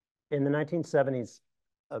 In the 1970s,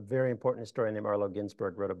 a very important historian named Arlo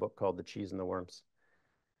Ginsberg wrote a book called The Cheese and the Worms.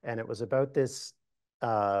 And it was about this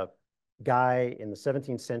guy in the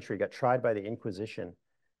 17th century, got tried by the Inquisition,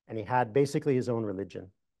 and he had basically his own religion.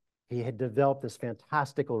 He had developed this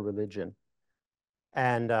fantastical religion.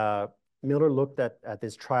 And Miller looked at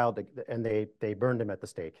this trial, and they burned him at the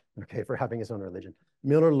stake, okay, for having his own religion.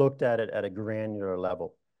 Miller looked at it at a granular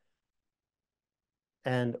level.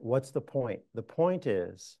 And what's the point? The point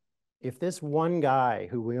is, if this one guy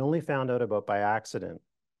who we only found out about by accident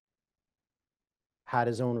had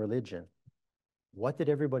his own religion, what did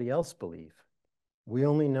everybody else believe? We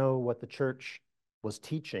only know what the church was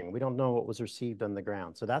teaching. We don't know what was received on the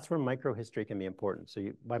ground. So that's where microhistory can be important. So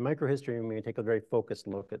by microhistory, we take a very focused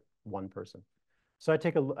look at one person. So I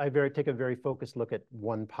take a very focused look at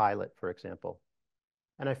one pilot, for example,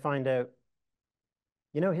 and I find out,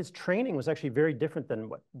 you know, his training was actually very different than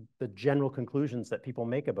what the general conclusions that people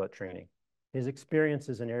make about training. His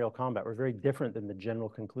experiences in aerial combat were very different than the general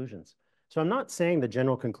conclusions. So I'm not saying the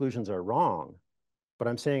general conclusions are wrong, but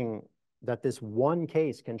I'm saying that this one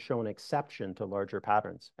case can show an exception to larger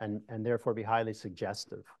patterns and therefore be highly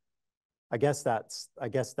suggestive. I guess that's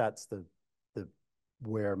the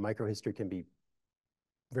where microhistory can be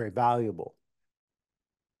very valuable.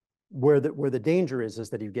 Where the danger is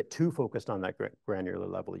that you get too focused on that granular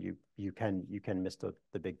level, you can miss the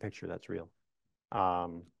big picture that's real.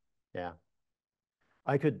 Yeah,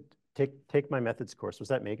 I could take my methods course. Was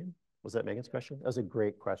that Megan? Was that Megan's question? That was a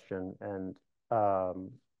great question, and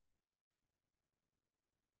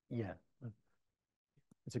yeah,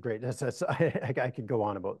 it's a great. I could go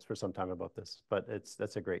on for some time about this, but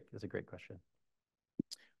that's a great question.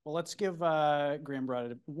 Well, let's give Graham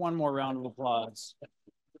Broad one more round of applause.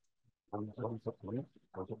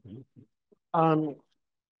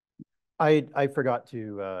 I forgot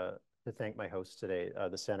to thank my host today.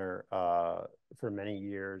 The center for many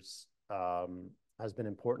years has been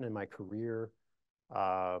important in my career.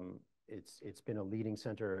 It's been a leading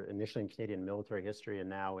center initially in Canadian military history and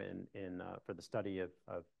now in for the study of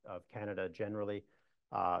Canada generally.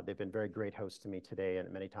 They've been very great hosts to me today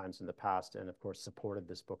and many times in the past, and of course supported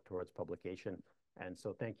this book towards publication. And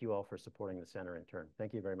so thank you all for supporting the center in turn.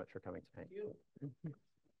 Thank you very much for coming tonight. Thank you.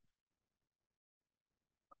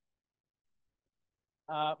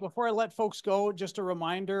 Before I let folks go, just a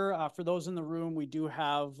reminder for those in the room, we do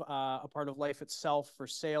have a part of Life Itself for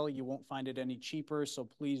sale. You won't find it any cheaper, so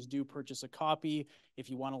please do purchase a copy if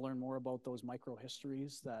you want to learn more about those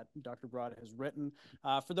micro-histories that Dr. Broad has written.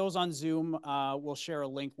 For those on Zoom, we'll share a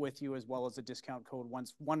link with you as well as a discount code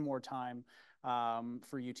one more time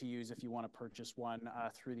for you to use if you want to purchase one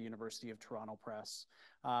through the University of Toronto Press.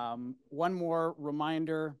 One more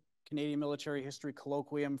reminder, Canadian Military History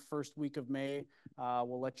Colloquium, first week of May.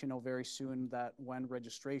 We'll let you know very soon that when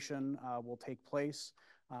registration will take place.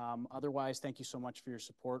 Otherwise, thank you so much for your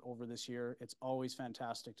support over this year. It's always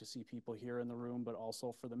fantastic to see people here in the room, but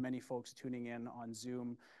also for the many folks tuning in on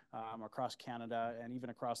Zoom across Canada and even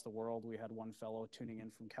across the world. We had one fellow tuning in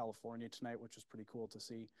from California tonight, which was pretty cool to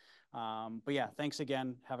see. But yeah, thanks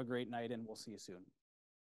again. Have a great night, and we'll see you soon.